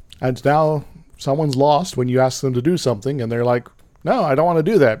 And now someone's lost when you ask them to do something, and they're like, "No, I don't want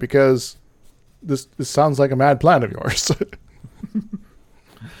to do that because this sounds like a mad plan of yours."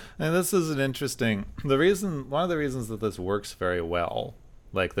 And this is one of the reasons that this works very well,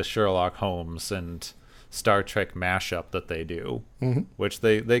 like the Sherlock Holmes and Star Trek mashup that they do, which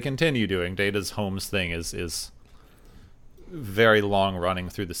they continue doing. Data's Holmes thing is very long running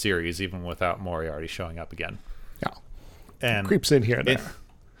through the series, even without Moriarty showing up again. Yeah, and creeps in here and there.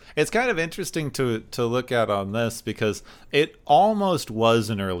 It's kind of interesting to look at on this, because it almost was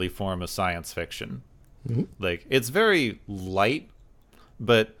an early form of science fiction. Mm-hmm. Like, it's very light,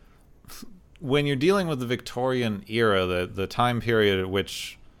 but when you're dealing with the Victorian era, the time period at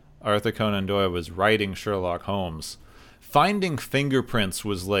which Arthur Conan Doyle was writing Sherlock Holmes, finding fingerprints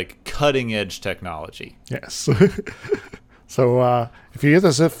was like cutting edge technology. Yes. So if you get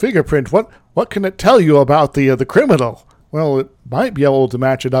this fingerprint, what can it tell you about the criminal? Well, it might be able to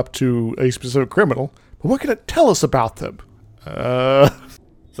match it up to a specific criminal, but what can it tell us about them? So,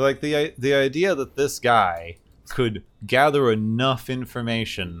 like, the idea that this guy could gather enough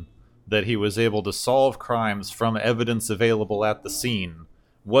information that he was able to solve crimes from evidence available at the scene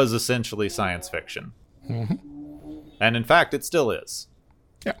was essentially science fiction. Mm-hmm. And in fact, it still is.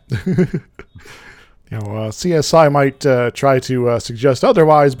 Yeah. CSI might try to suggest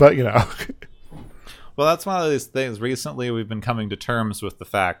otherwise, but, Well, that's one of these things. Recently, we've been coming to terms with the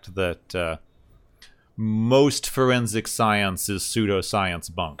fact that most forensic science is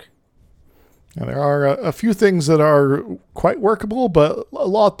pseudoscience bunk. And there are a few things that are quite workable, but a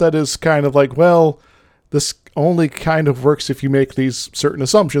lot that is kind of like, well, this only kind of works if you make these certain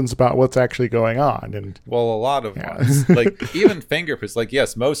assumptions about what's actually going on. And well, a lot of ones, like even fingerprints, like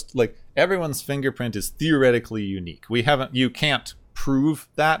yes, most, like everyone's fingerprint is theoretically unique. You can't prove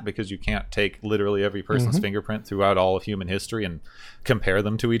that because you can't take literally every person's fingerprint throughout all of human history and compare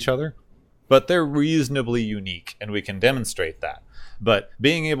them to each other. But they're reasonably unique, and we can demonstrate that. But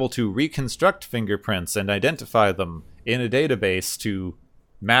being able to reconstruct fingerprints and identify them in a database to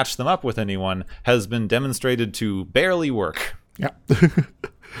match them up with anyone has been demonstrated to barely work. Yeah.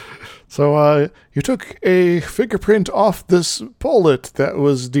 So you took a fingerprint off this bullet that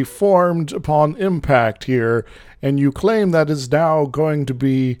was deformed upon impact here, and you claim that is now going to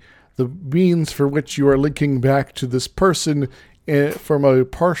be the means for which you are linking back to this person from a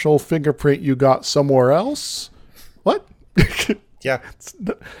partial fingerprint you got somewhere else? What? Yeah.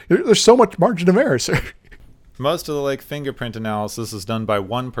 There's so much margin of error, sir. Most of the fingerprint analysis is done by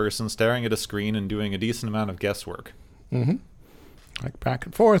one person staring at a screen and doing a decent amount of guesswork. Mm-hmm. Like back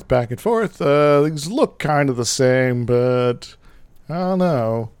and forth, back and forth. Things look kind of the same, but I don't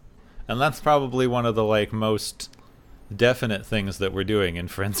know. And that's probably one of the most definite things that we're doing in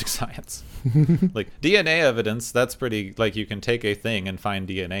forensic science. Like DNA evidence, that's pretty, you can take a thing and find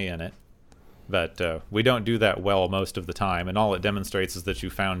DNA in it. But we don't do that well most of the time, and all it demonstrates is that you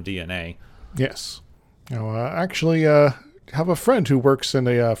found DNA. Yes. Actually, have a friend who works in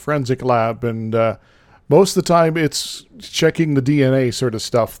a forensic lab, and most of the time it's checking the DNA sort of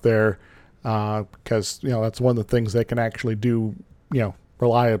stuff there, because that's one of the things they can actually do,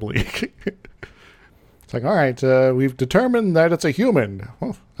 reliably. It's like, all right, we've determined that it's a human.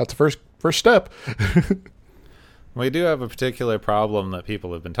 Well, that's the first step. We do have a particular problem that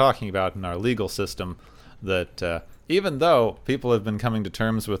people have been talking about in our legal system, that even though people have been coming to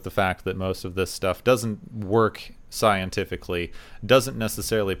terms with the fact that most of this stuff doesn't work scientifically, doesn't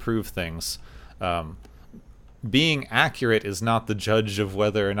necessarily prove things, being accurate is not the judge of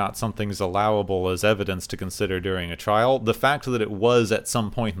whether or not something's allowable as evidence to consider during a trial. The fact that it was at some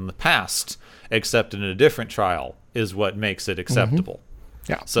point in the past accepted in a different trial is what makes it acceptable.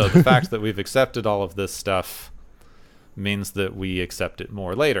 Mm-hmm. Yeah. So the fact that we've accepted all of this stuff means that we accept it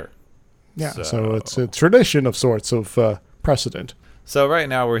more later. Yeah, so it's a tradition of sorts of precedent. So right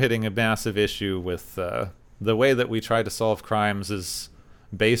now we're hitting a massive issue with the way that we try to solve crimes is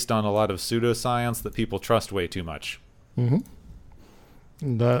based on a lot of pseudoscience that people trust way too much. Mm-hmm.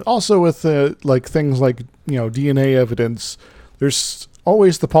 And also with things like DNA evidence, there's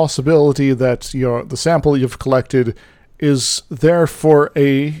always the possibility that the sample you've collected is there for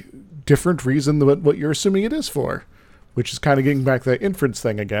a different reason than what you're assuming it is for, which is kind of getting back to that inference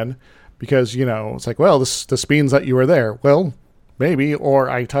thing again, because it's like, well, this means that you were there. Well, maybe, or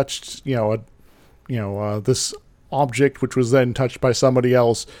I touched this object, which was then touched by somebody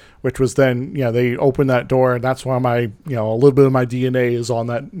else, which was then they opened that door, and that's why my a little bit of my DNA is on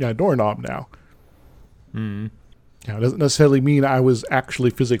that doorknob now. Mm-hmm. It doesn't necessarily mean I was actually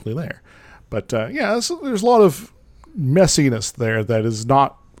physically there, but there's a lot of messiness there that is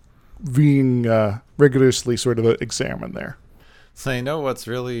not being rigorously sort of examined there. So what's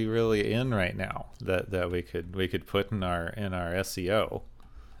really, really in right now that we could put in our SEO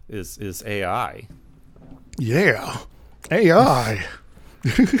is AI. Yeah, AI.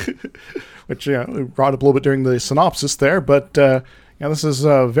 Which we brought up a little bit during the synopsis there, but this is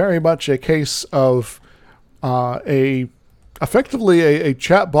very much a case of effectively a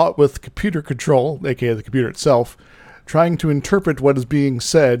chatbot with computer control, aka the computer itself, trying to interpret what is being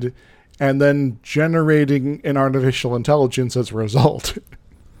said and then generating an artificial intelligence as a result.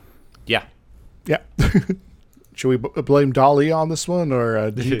 Yeah. Yeah. Should we blame DALL-E on this one,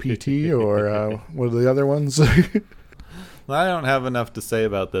 or GPT, or what are the other ones? Well, I don't have enough to say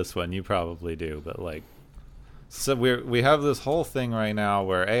about this one. You probably do, but so we have this whole thing right now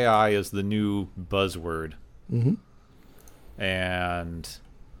where AI is the new buzzword. Mm-hmm. And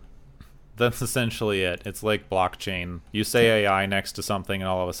that's essentially it. It's like blockchain. You say AI next to something, and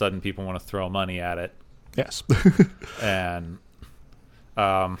all of a sudden people want to throw money at it. Yes. And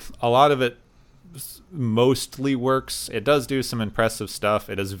a lot of it mostly works. It does do some impressive stuff.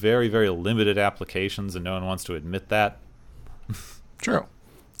 It has very, very limited applications, and no one wants to admit that. True.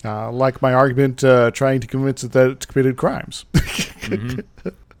 Like my argument trying to convince it that it's committed crimes.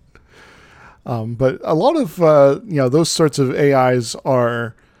 But a lot of those sorts of AIs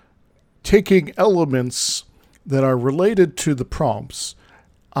are taking elements that are related to the prompts,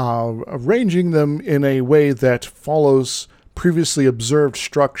 arranging them in a way that follows previously observed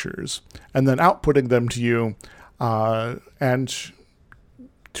structures, and then outputting them to you. And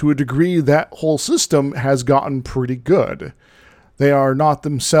to a degree, that whole system has gotten pretty good. They are not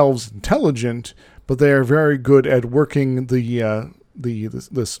themselves intelligent, but they are very good at working the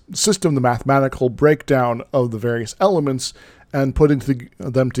system, the mathematical breakdown of the various elements, and putting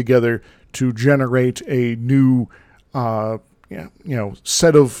them together to generate a new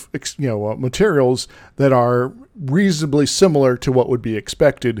set of materials that are reasonably similar to what would be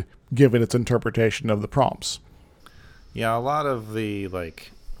expected given its interpretation of the prompts. Yeah, a lot of the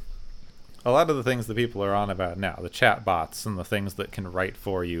things that people are on about now, the chat bots and the things that can write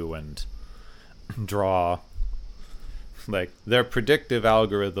for you and draw, like, they're predictive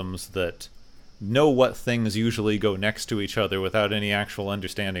algorithms that know what things usually go next to each other without any actual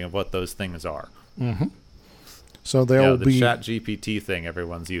understanding of what those things are. Mm-hmm. So they'll be... the chat GPT thing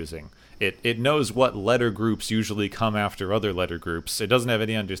everyone's using. It knows what letter groups usually come after other letter groups. It doesn't have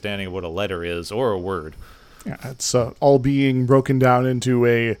any understanding of what a letter is or a word. Yeah, it's all being broken down into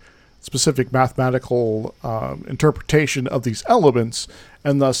a specific mathematical interpretation of these elements,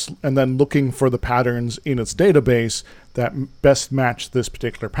 and then looking for the patterns in its database that best match this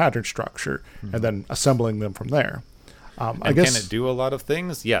particular pattern structure, and then assembling them from there. I guess, can it do a lot of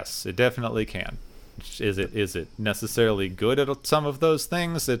things? Yes, it definitely can. Is it necessarily good at some of those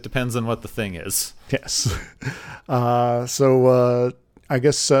things? It depends on what the thing is. Yes. So I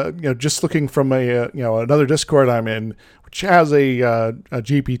guess just looking from another Discord I'm in, which has a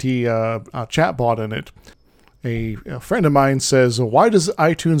GPT chatbot in it, a friend of mine says, "Why does the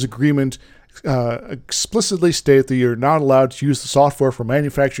iTunes agreement explicitly state that you're not allowed to use the software for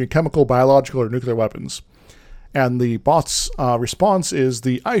manufacturing chemical, biological, or nuclear weapons?" And the bot's response is,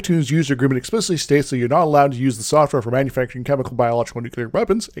 "The iTunes user agreement explicitly states that you're not allowed to use the software for manufacturing chemical, biological, or nuclear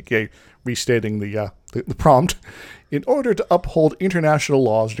weapons," aka restating the prompt, "in order to uphold international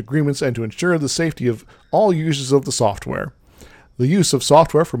laws and agreements and to ensure the safety of all users of the software. The use of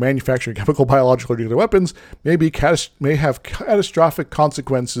software for manufacturing chemical, biological, or nuclear weapons may have catastrophic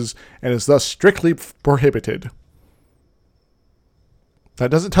consequences and is thus strictly prohibited."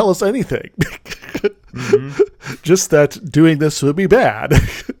 That doesn't tell us anything. Mm-hmm. Just that doing this would be bad.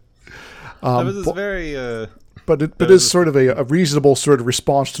 That was very... but it is sort of a reasonable sort of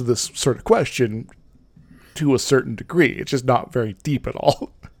response to this sort of question to a certain degree. It's just not very deep at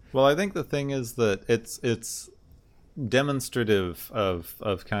all. Well, I think the thing is that it's demonstrative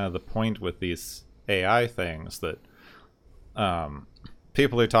of kind of the point with these AI things that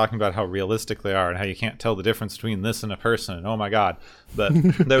people are talking about how realistic they are and how you can't tell the difference between this and a person. And oh my God. But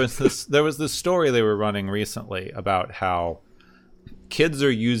there was this story they were running recently about how kids are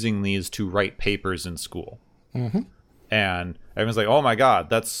using these to write papers in school. Mm-hmm. And everyone's like, oh my God,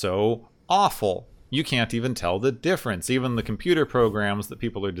 that's so awful. You can't even tell the difference. Even the computer programs that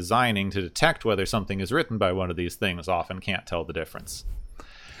people are designing to detect whether something is written by one of these things often can't tell the difference.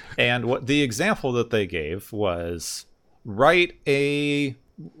 And what the example that they gave was, write a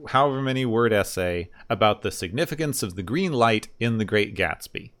however many word essay about the significance of the green light in The Great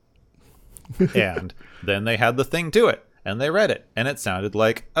Gatsby. And then they had the thing to it, and they read it, and it sounded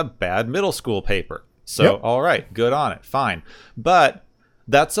like a bad middle school paper. So, yep. All right, good on it, fine. But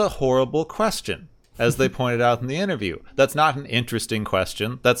that's a horrible question, as they pointed out in the interview. That's not an interesting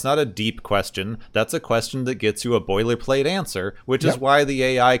question. That's not a deep question. That's a question that gets you a boilerplate answer, which is why the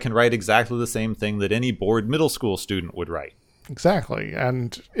AI can write exactly the same thing that any bored middle school student would write. Exactly.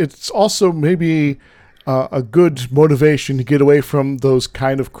 And it's also maybe a good motivation to get away from those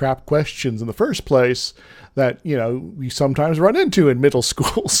kind of crap questions in the first place that, we sometimes run into in middle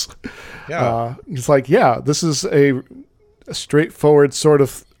schools. Yeah. It's like, this is a straightforward sort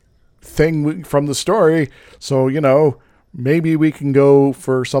of thing from the story, so maybe we can go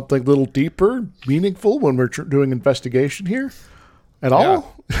for something a little deeper, meaningful when we're doing investigation here at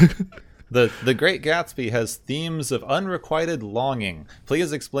all. The Great Gatsby has themes of unrequited longing.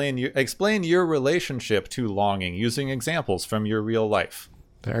 Please explain your relationship to longing using examples from your real life.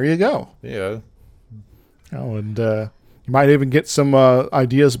 There you go. Yeah. And you You might even get some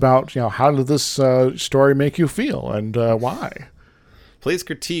ideas about, how did this story make you feel and why. Please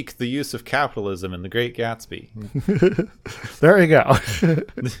critique the use of capitalism in The Great Gatsby. There you go.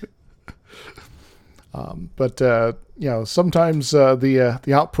 But sometimes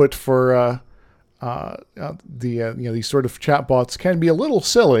the output for these sort of chatbots can be a little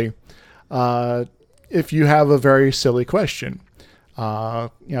silly if you have a very silly question.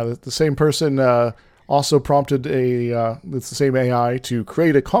 The same person also prompted it's the same AI to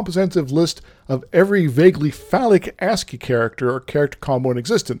create a comprehensive list of every vaguely phallic ASCII character or character combo in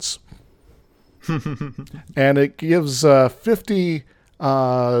existence. And it gives 50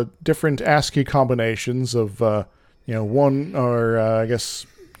 different ASCII combinations of, one or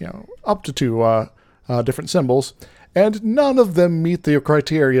up to two different symbols, and none of them meet the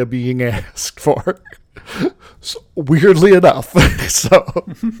criteria being asked for. So, weirdly enough.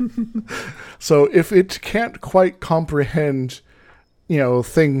 So if it can't quite comprehend,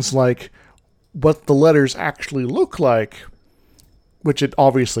 things like what the letters actually look like, which it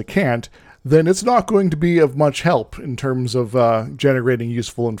obviously can't, then it's not going to be of much help in terms of generating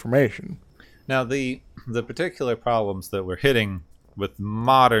useful information. Now, the particular problems that we're hitting with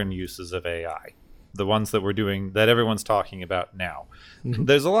modern uses of AI, the ones that we're doing, that everyone's talking about now,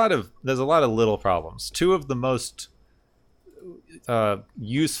 there's a lot of little problems. Two of the most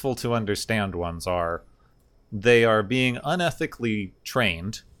useful to understand ones are they are being unethically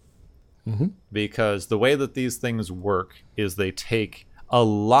trained, because the way that these things work is they take a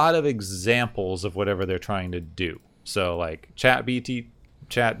lot of examples of whatever they're trying to do. So like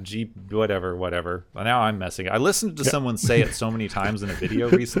whatever. Now I'm messing. I listened to someone say it so many times in a video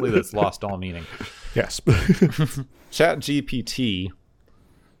recently that's lost all meaning. Yes. ChatGPT,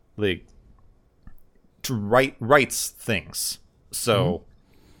 writes things. So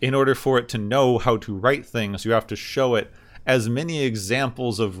in order for it to know how to write things, you have to show it as many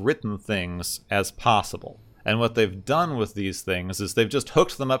examples of written things as possible. And what they've done with these things is they've just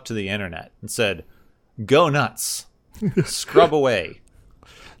hooked them up to the internet and said, go nuts, scrub away.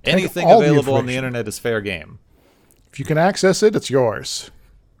 Anything available on the internet is fair game. If you can access it, it's yours.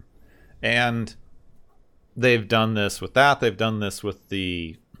 And they've done this with that. They've done this with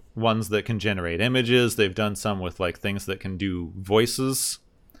the ones that can generate images. They've done some with like things that can do voices.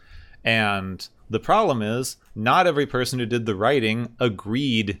 And the problem is not every person who did the writing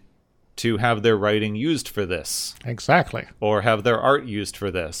agreed to have their writing used for this. Exactly. Or have their art used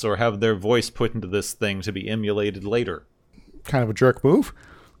for this, or have their voice put into this thing to be emulated later. Kind of a jerk move.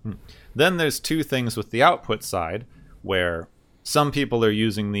 Then there's two things with the output side, where some people are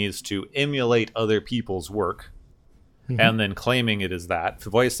using these to emulate other people's work, and then claiming it is that.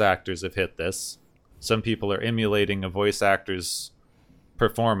 Voice actors have hit this. Some people are emulating a voice actor's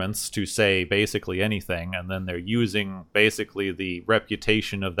performance to say basically anything, and then they're using basically the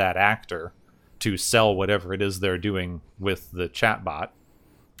reputation of that actor to sell whatever it is they're doing with the chatbot.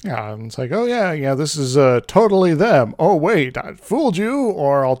 Yeah, and it's like, oh yeah, this is totally them. Oh wait, I fooled you.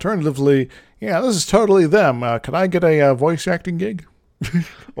 Or alternatively, yeah, this is totally them. Can I get a voice acting gig?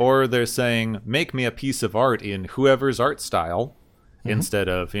 Or they're saying, make me a piece of art in whoever's art style, instead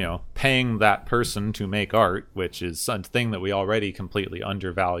of, paying that person to make art, which is something that we already completely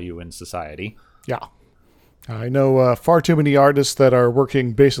undervalue in society. Yeah. I know far too many artists that are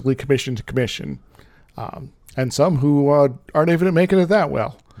working basically commission to commission. And some who aren't even making it that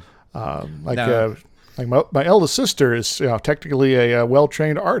well. My eldest sister is technically a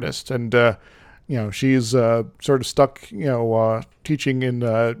well-trained artist, and she's sort of stuck teaching in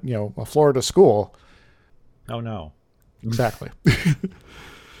a Florida school. Oh no. Exactly.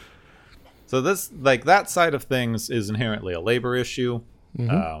 So this, that side of things is inherently a labor issue.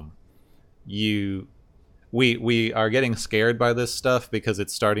 We are getting scared by this stuff because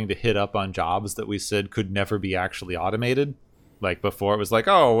it's starting to hit up on jobs that we said could never be actually automated. Like before, it was like,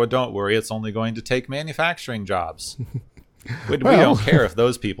 oh, well, don't worry, it's only going to take manufacturing jobs. We don't care if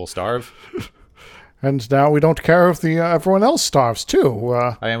those people starve. And now we don't care if everyone else starves too.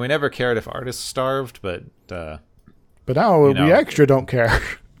 I mean, we never cared if artists starved, but now we extra don't care.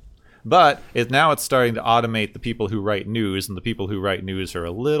 But now it's starting to automate the people who write news, and the people who write news are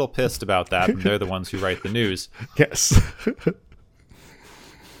a little pissed about that, and they're the ones who write the news. Yes.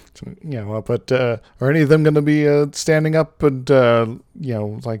 But are any of them going to be standing up and,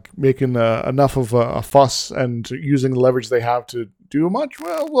 making enough of a fuss and using the leverage they have to do much?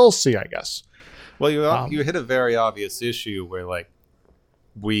 Well, we'll see, I guess. Well, you hit a very obvious issue where,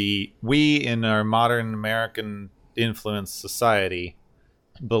 we in our modern American influenced society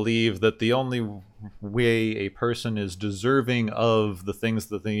believe that the only way a person is deserving of the things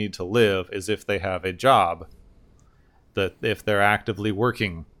that they need to live is if they have a job. that if they're actively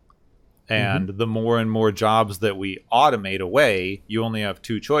working. And the more and more jobs that we automate away, you only have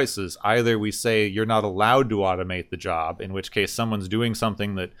two choices. Either we say you're not allowed to automate the job, in which case someone's doing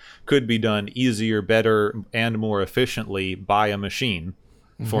something that could be done easier, better, and more efficiently by a machine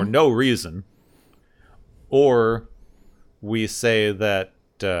for no reason. Or we say that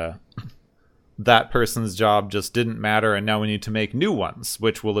that person's job just didn't matter and now we need to make new ones,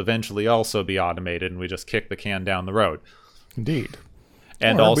 which will eventually also be automated, and we just kick the can down the road. Indeed.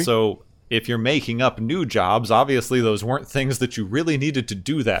 And also, if you're making up new jobs, obviously those weren't things that you really needed to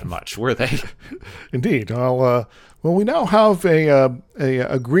do that much, were they? Indeed. Well, we now have a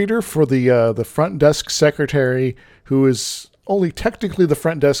greeter for the front desk secretary, who is only technically the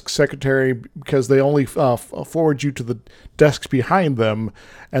front desk secretary because they only forward you to the desks behind them,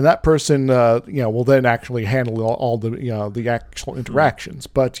 and that person will then actually handle all the actual interactions.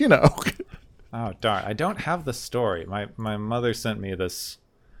 But Oh darn! I don't have the story. My mother sent me this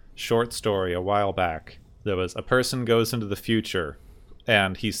short story a while back. There was a person goes into the future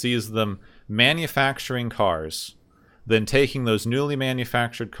and he sees them manufacturing cars, then taking those newly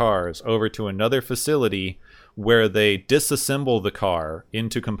manufactured cars over to another facility where they disassemble the car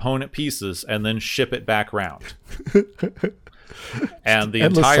into component pieces and then ship it back round. And the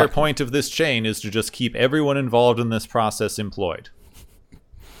entire point of this chain is to just keep everyone involved in this process employed.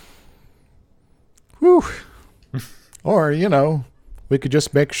 Whew. Or, we could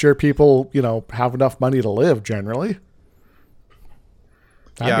just make sure people, have enough money to live generally.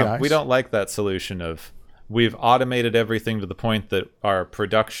 That'd be nice. We don't like that solution of we've automated everything to the point that our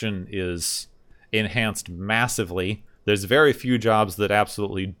production is enhanced massively. There's very few jobs that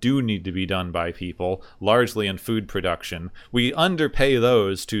absolutely do need to be done by people, largely in food production. We underpay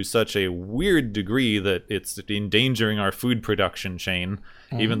those to such a weird degree that it's endangering our food production chain,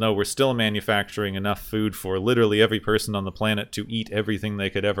 even though we're still manufacturing enough food for literally every person on the planet to eat everything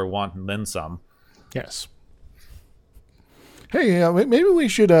they could ever want and then some. Yes. Hey, maybe we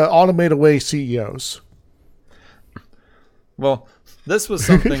should automate away CEOs. Well, this is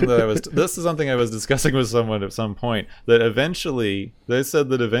something I was discussing with someone at some point, that eventually they said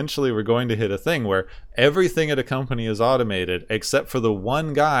that eventually we're going to hit a thing where everything at a company is automated except for the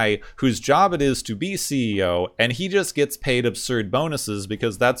one guy whose job it is to be CEO, and he just gets paid absurd bonuses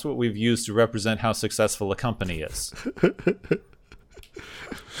because that's what we've used to represent how successful a company is.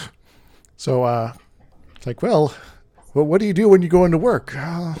 So it's like, well, what do you do when you go into work?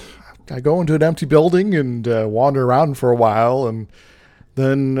 I go into an empty building and wander around for a while, and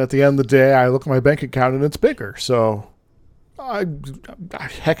then at the end of the day, I look at my bank account and it's bigger. So,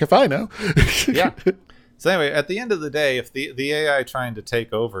 heck if I know. Yeah. So anyway, at the end of the day, if the AI trying to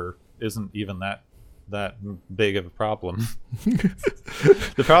take over isn't even that big of a problem,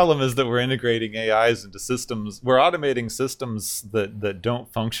 the problem is that we're integrating AIs into systems. We're automating systems that don't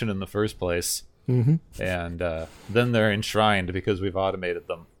function in the first place, and then they're enshrined because we've automated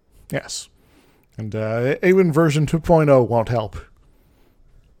them. Yes. And even version 2.0 won't help.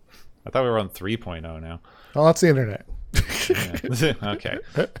 I thought we were on 3.0 now. Well, that's the internet. Okay.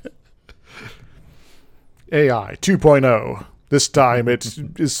 AI 2.0. This time it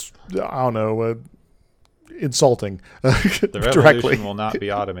is, I don't know, insulting. The revolution directly. will not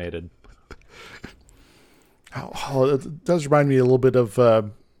be automated. It does remind me a little bit of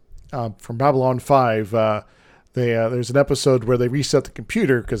from Babylon 5. There's an episode where they reset the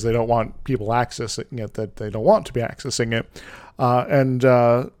computer because they don't want people accessing it, that they don't want to be accessing it.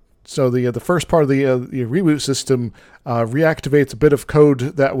 So the first part of the reboot system reactivates a bit of code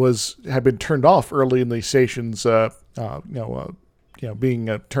that had been turned off early in the station's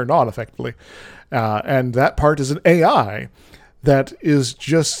being turned on effectively, and that part is an AI that is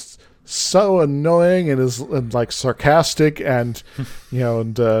just so annoying and like sarcastic, and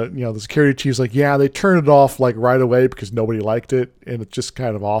the security chief's like, yeah, they turned it off like right away because nobody liked it, and it's just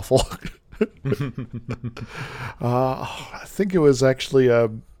kind of awful. I think it was actually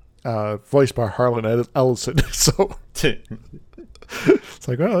voiced by Harlan Ellison. So it's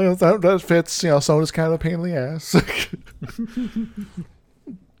like, well, that fits. Someone is kind of a pain in the ass.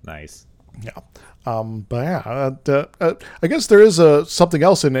 Nice. Yeah. But yeah, I guess there is something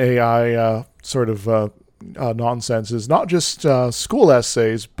else in AI sort of nonsense. Is not just school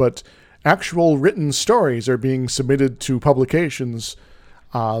essays, but actual written stories are being submitted to publications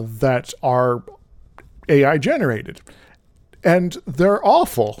that are AI generated. And they're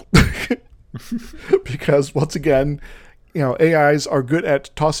awful. Because once again, AIs are good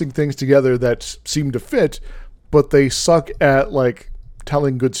at tossing things together that seem to fit, but they suck at like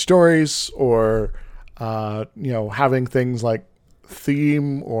telling good stories or having things like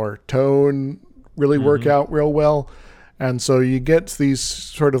theme or tone really work out real well. And so you get these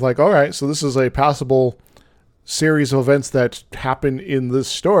sort of like, all right, so this is a possible series of events that happen in this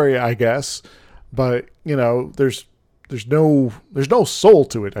story, I guess. But, there's no soul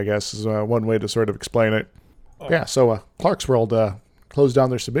to it, I guess, is one way to sort of explain it. Oh. Yeah, so Clark's World closed down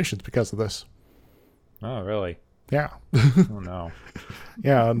their submissions because of this. Oh, really? Yeah. Oh, no.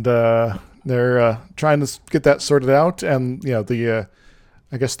 Yeah, and they're trying to get that sorted out, and,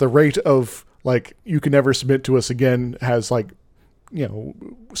 I guess the rate of, like, you can never submit to us again has, like,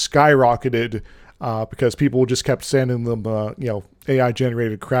 skyrocketed because people just kept sending them,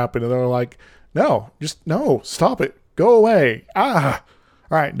 AI-generated crap, and they're like, no, stop it. Go away. All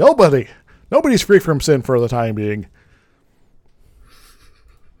right, nobody's free from sin for the time being.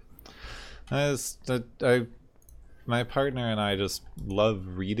 My partner and I just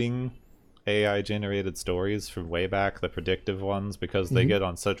love reading AI-generated stories from way back, the predictive ones, because they get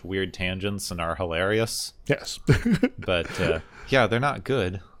on such weird tangents and are hilarious. Yes. But, they're not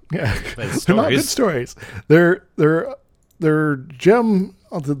good. Yeah, they're not good stories. They're gem.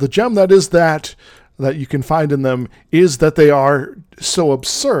 The gem that is that you can find in them is that they are so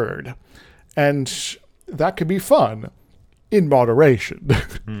absurd, and that can be fun in moderation.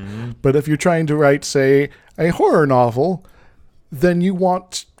 Mm-hmm. But if you're trying to write, say, a horror novel, then you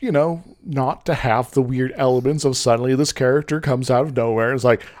want, not to have the weird elements of suddenly this character comes out of nowhere and is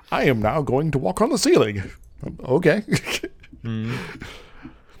like, I am now going to walk on the ceiling. Okay. Mm-hmm.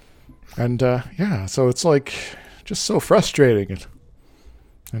 And, so it's like just so frustrating.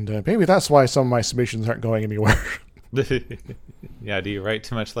 And maybe that's why some of my submissions aren't going anywhere. Yeah, do you write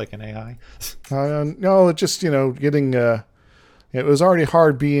too much like an AI? No, it's just, getting... it was already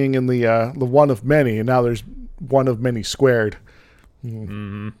hard being in the one of many, and now there's one of many squared.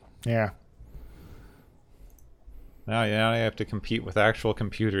 Mm-hmm. Yeah. Now you have to compete with actual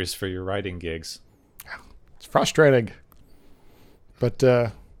computers for your writing gigs. It's frustrating. But,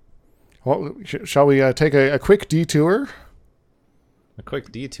 shall we take a quick detour? A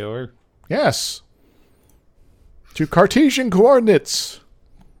quick detour? Yes. To Cartesian coordinates.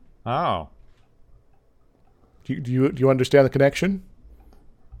 Oh. Do you understand the connection?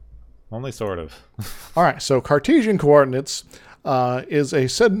 Only sort of. All right, so Cartesian coordinates is a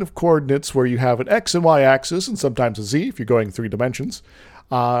set of coordinates where you have an x and y axis and sometimes a z if you're going 3 dimensions.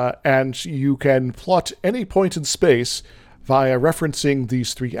 And you can plot any point in space via referencing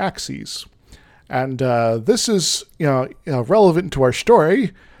these 3 axes. And this is relevant to our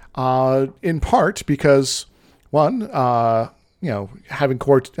story in part because, one, having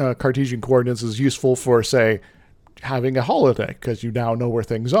Cartesian coordinates is useful for, say, having a holodeck because you now know where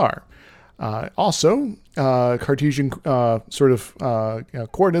things are. Also, Cartesian coordinates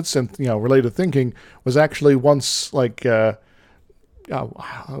and related thinking was actually once like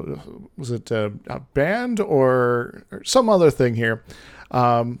was it a band or some other thing here,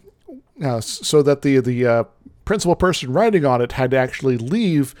 so that the principal person writing on it had to actually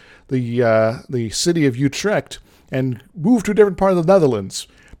leave the city of Utrecht and move to a different part of the Netherlands.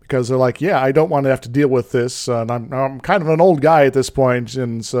 Because they're like, yeah, I don't want to have to deal with this, and I'm kind of an old guy at this point,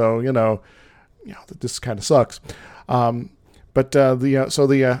 and so this kind of sucks. But all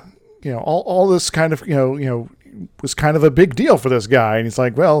this kind of was kind of a big deal for this guy, and he's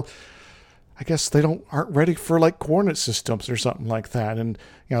like, well, I guess they aren't ready for like coordinate systems or something like that, and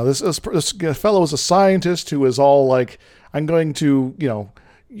this fellow is a scientist who is all like, I'm going to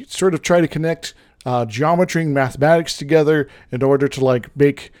sort of try to connect geometry and mathematics together in order to like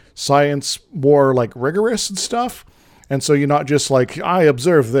make science more like rigorous and stuff. And so you're not just like, I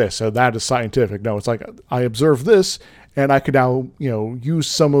observe this and that is scientific. No, it's like I observe this and I can now use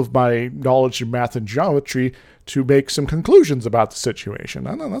some of my knowledge in math and geometry to make some conclusions about the situation.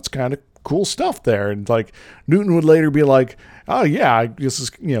 I know that's kind of cool stuff there. And like Newton would later be like, oh yeah, this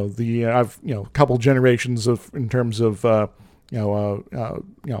is I've a couple generations of in terms of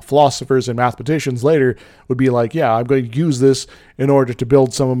philosophers and mathematicians later would be like, yeah, I'm going to use this in order to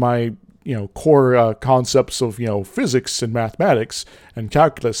build some of my, core concepts of, physics and mathematics and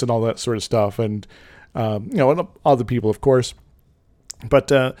calculus and all that sort of stuff. And, and other people, of course.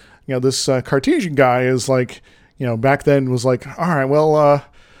 But, this Cartesian guy is like, back then was like, all right, well,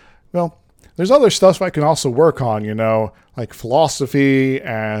 there's other stuff I can also work on, like philosophy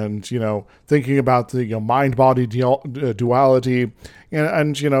and, thinking about the mind-body duality.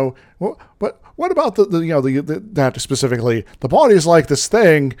 And what about that specifically? The body is like this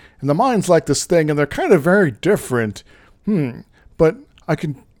thing and the mind's like this thing and they're kind of very different. But I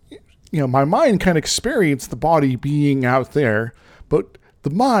can, my mind can experience the body being out there, but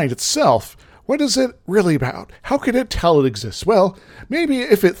the mind itself, what is it really about? How can it tell it exists? Well, maybe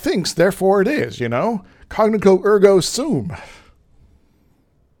if it thinks, therefore it is, Cognito ergo sum.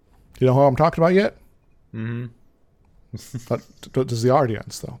 You know who I'm talking about yet? Mm-hmm. But does the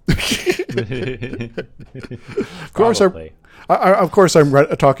audience, though? Of course, I'm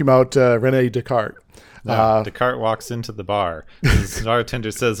talking about René Descartes. Descartes walks into the bar. The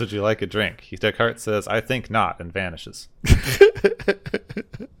bartender says, "Would you like a drink?" Descartes says, "I think not," and vanishes.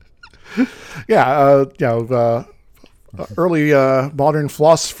 Early modern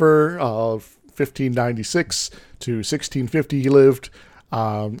philosopher, 1596 to 1650 he lived.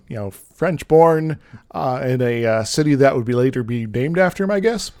 French-born in a city that would later be named after him, I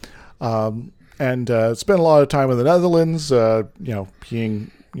guess. And spent a lot of time in the Netherlands,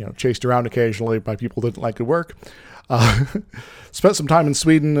 being chased around occasionally by people that didn't like good work. Spent some time in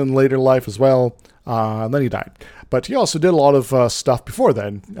Sweden in later life as well, and then he died. But he also did a lot of stuff before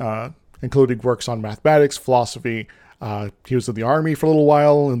then, including works on mathematics, philosophy. He was in the army for a little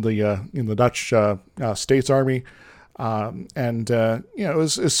while in the Dutch States Army,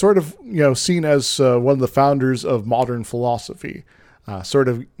 is sort of seen as one of the founders of modern philosophy.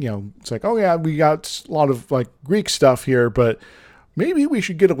 It's like, oh yeah, we got a lot of like Greek stuff here, but maybe we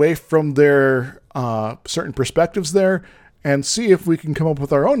should get away from their certain perspectives there and see if we can come up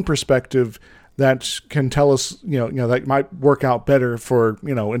with our own perspective that can tell us, that might work out better for,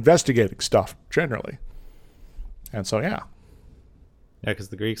 investigating stuff generally. And so, yeah. Yeah, because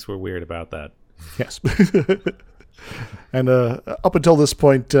the Greeks were weird about that. Yes. And up until this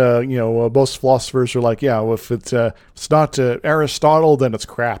point, most philosophers are like, yeah, well, if it's not Aristotle, then it's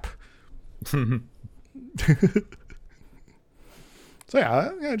crap. So,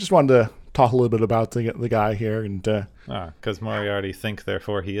 yeah, I just wanted to talk a little bit about the guy here. And because Moriarty think,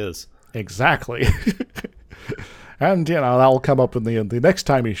 therefore he is. Exactly. And, that'll come up in the next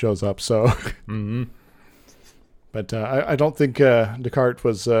time he shows up, so. Mm-hmm. But I don't think Descartes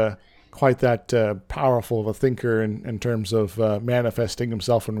was quite that powerful of a thinker in terms of manifesting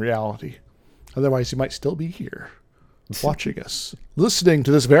himself in reality. Otherwise, he might still be here, watching us, listening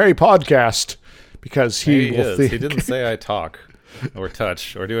to this very podcast, because he will think. He didn't say I talk, or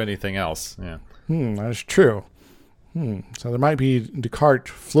touch, or do anything else. Yeah. That's true. So there might be Descartes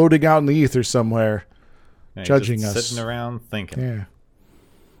floating out in the ether somewhere, judging us. Sitting around thinking. Yeah.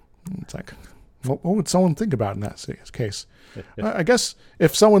 It's like, what would someone think about in that case? I guess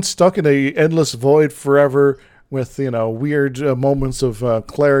if someone's stuck in a endless void forever with, weird moments of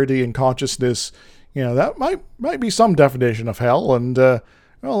clarity and consciousness, that might be some definition of hell. And,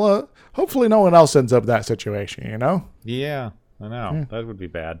 hopefully no one else ends up in that situation, Yeah, I know. Yeah. That would be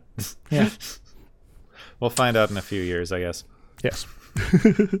bad. Yeah. We'll find out in a few years, I guess. Yes.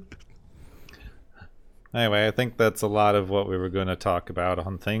 Anyway, I think that's a lot of what we were going to talk about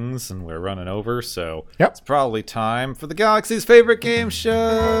on things, and we're running over, so Yep. It's probably time for the Galaxy's favorite game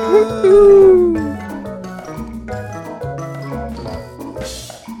show! Woo-hoo!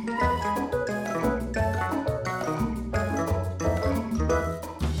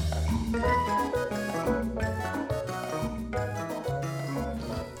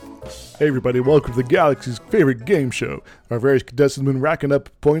 Hey everybody, welcome to the Galaxy's favorite game show. Our various contestants have been racking up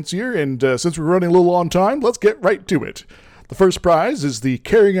points here, and since we're running a little on time, let's get right to it. The first prize is the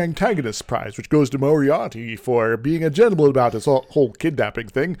Caring Antagonist prize, which goes to Moriarty for being a gentleman about this whole kidnapping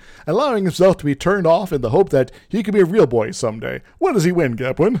thing, allowing himself to be turned off in the hope that he can be a real boy someday. What does he win,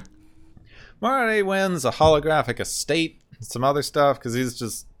 Gepwin? Moriarty wins a holographic estate, some other stuff, because he's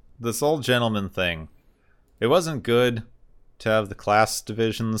just this old gentleman thing. It wasn't good to have the class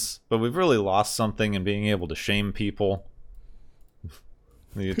divisions, but we've really lost something in being able to shame people.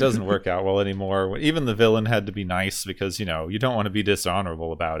 It doesn't work out well anymore. Even the villain had to be nice because, you don't want to be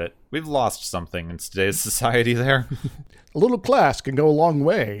dishonorable about it. We've lost something in today's society there. A little class can go a long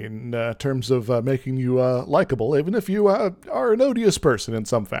way in terms of making you likable, even if you are an odious person in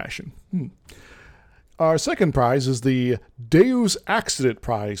some fashion. Our second prize is the Deus Accident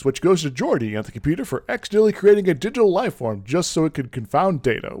prize, which goes to Jordy at the computer for accidentally creating a digital life form just so it could confound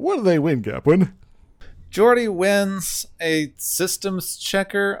data. What do they win, Gepwin? Jordy wins a systems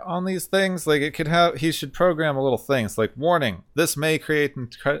checker on these things. Like he should program a little thing. It's like, warning, this may create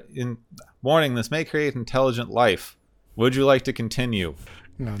intelligent life. Would you like to continue?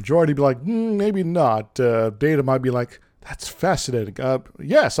 Jordy be like, maybe not. Data might be like, that's fascinating.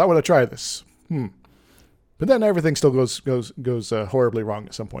 Yes, I want to try this. But then everything still goes horribly wrong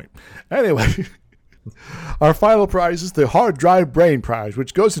at some point. Anyway, our final prize is the Hard Drive Brain prize,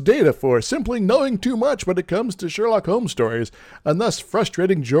 which goes to Data for simply knowing too much when it comes to Sherlock Holmes stories, and thus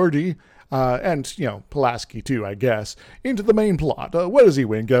frustrating Georgie, and, Pulaski too, I guess, into the main plot. What does he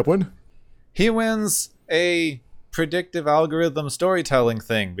win, Gepwin? He wins a predictive algorithm storytelling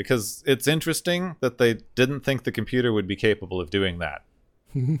thing, because it's interesting that they didn't think the computer would be capable of doing that.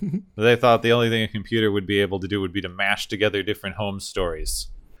 They thought the only thing a computer would be able to do would be to mash together different home stories.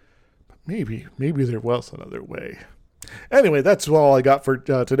 Maybe there was another way. Anyway, that's all I got for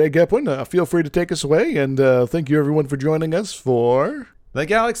today, Gepwin. Feel free to take us away, and thank you everyone for joining us for the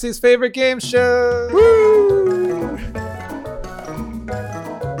Galaxy's favorite game show. Woo!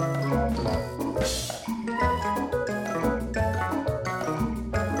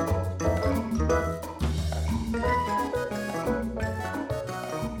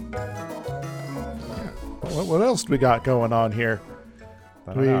 What else do we got going on here?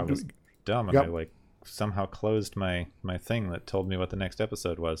 I don't know. I was dumb, and I somehow closed my thing that told me what the next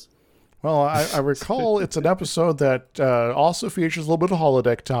episode was. Well, I recall it's an episode that also features a little bit of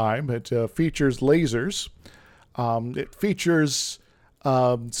holodeck time. It features lasers. It features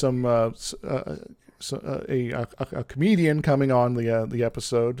a comedian coming on the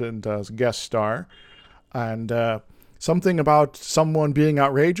episode and as a guest star, and something about someone being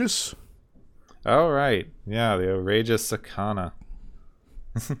outrageous. Oh, right. Yeah, the outrageous Sakana.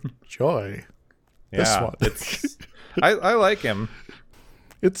 Joy. Yeah, this one. I like him.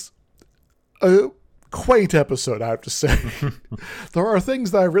 It's a quaint episode, I have to say. There are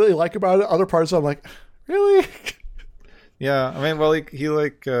things that I really like about it. Other parts I'm like, really? Yeah, I mean, well,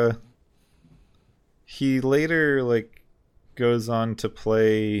 he later goes on to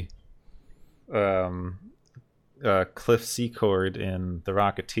play Cliff Secord in The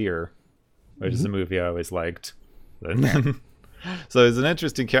Rocketeer, which is a movie I always liked. So he's an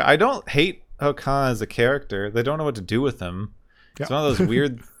interesting character. I don't hate Okana as a character. They don't know what to do with him. Yeah. It's one of those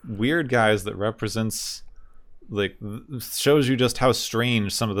weird guys that represents, shows you just how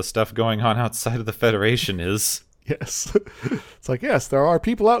strange some of the stuff going on outside of the Federation is. Yes. It's like, yes, there are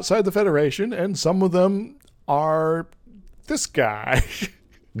people outside the Federation, and some of them are this guy.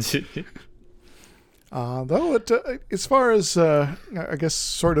 Though, as far as, I guess,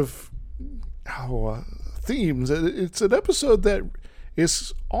 sort of themes, it's an episode that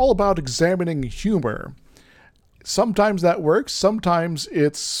is all about examining humor. Sometimes that works, sometimes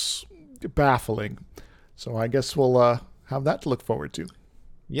it's baffling. So I guess we'll have that to look forward to.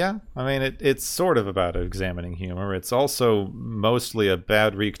 Yeah, I mean, it's sort of about examining humor. It's also mostly a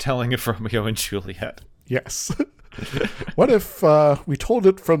bad retelling of Romeo and Juliet. Yes. What if we told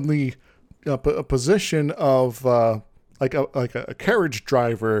it from the position of like a carriage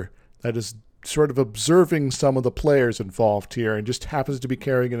driver that is sort of observing some of the players involved here and just happens to be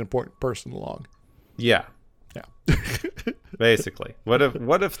carrying an important person along? Yeah. Basically, what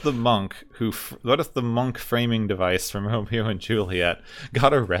if the monk framing device from Romeo and Juliet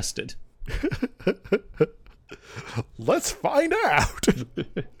got arrested? Let's find out.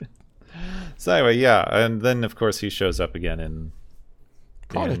 So anyway, yeah, and then of course he shows up again in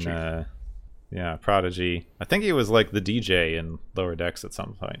Prodigy. Prodigy. I think he was like the DJ in Lower Decks at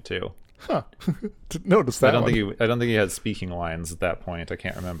some point too. Huh. Didn't notice that. I don't think he had speaking lines at that point. I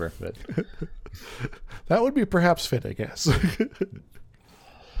can't remember, but that would be perhaps fitting, yes.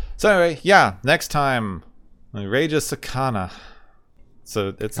 So anyway, yeah, next time, Outrageous Sakana.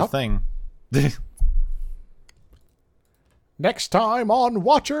 So it's a thing. Next time on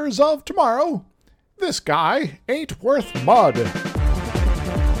Watchers of Tomorrow, this guy ain't worth mud.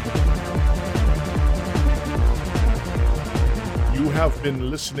 You have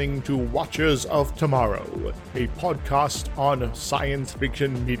been listening to Watchers of Tomorrow, a podcast on science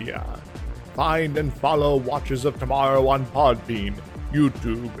fiction media. Find and follow Watchers of Tomorrow on Podbean,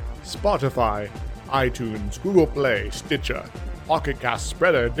 YouTube, Spotify, iTunes, Google Play, Stitcher, Pocket Cast,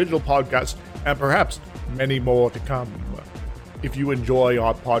 Spreader, Digital Podcast, and perhaps many more to come. If you enjoy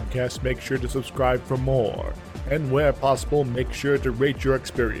our podcast, make sure to subscribe for more. And where possible, make sure to rate your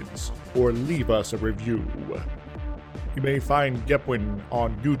experience or leave us a review. You may find Gepwin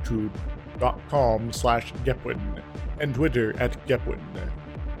on youtube.com/Gepwin and Twitter @Gepwin.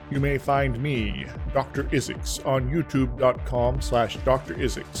 You may find me, Dr. Isix, on youtube.com/Dr.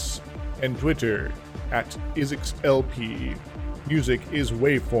 Isix and Twitter @IsixLP. Music is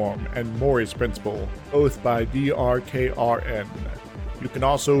Waveform and Maury's Principle, both by DRKRN. You can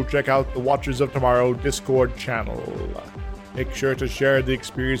also check out the Watchers of Tomorrow Discord channel. Make sure to share the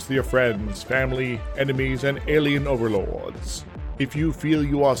experience with your friends, family, enemies, and alien overlords. If you feel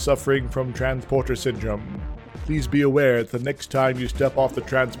you are suffering from transporter syndrome, please be aware that the next time you step off the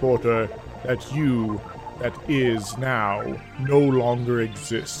transporter, that you, that is now, no longer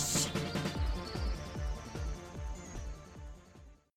exists.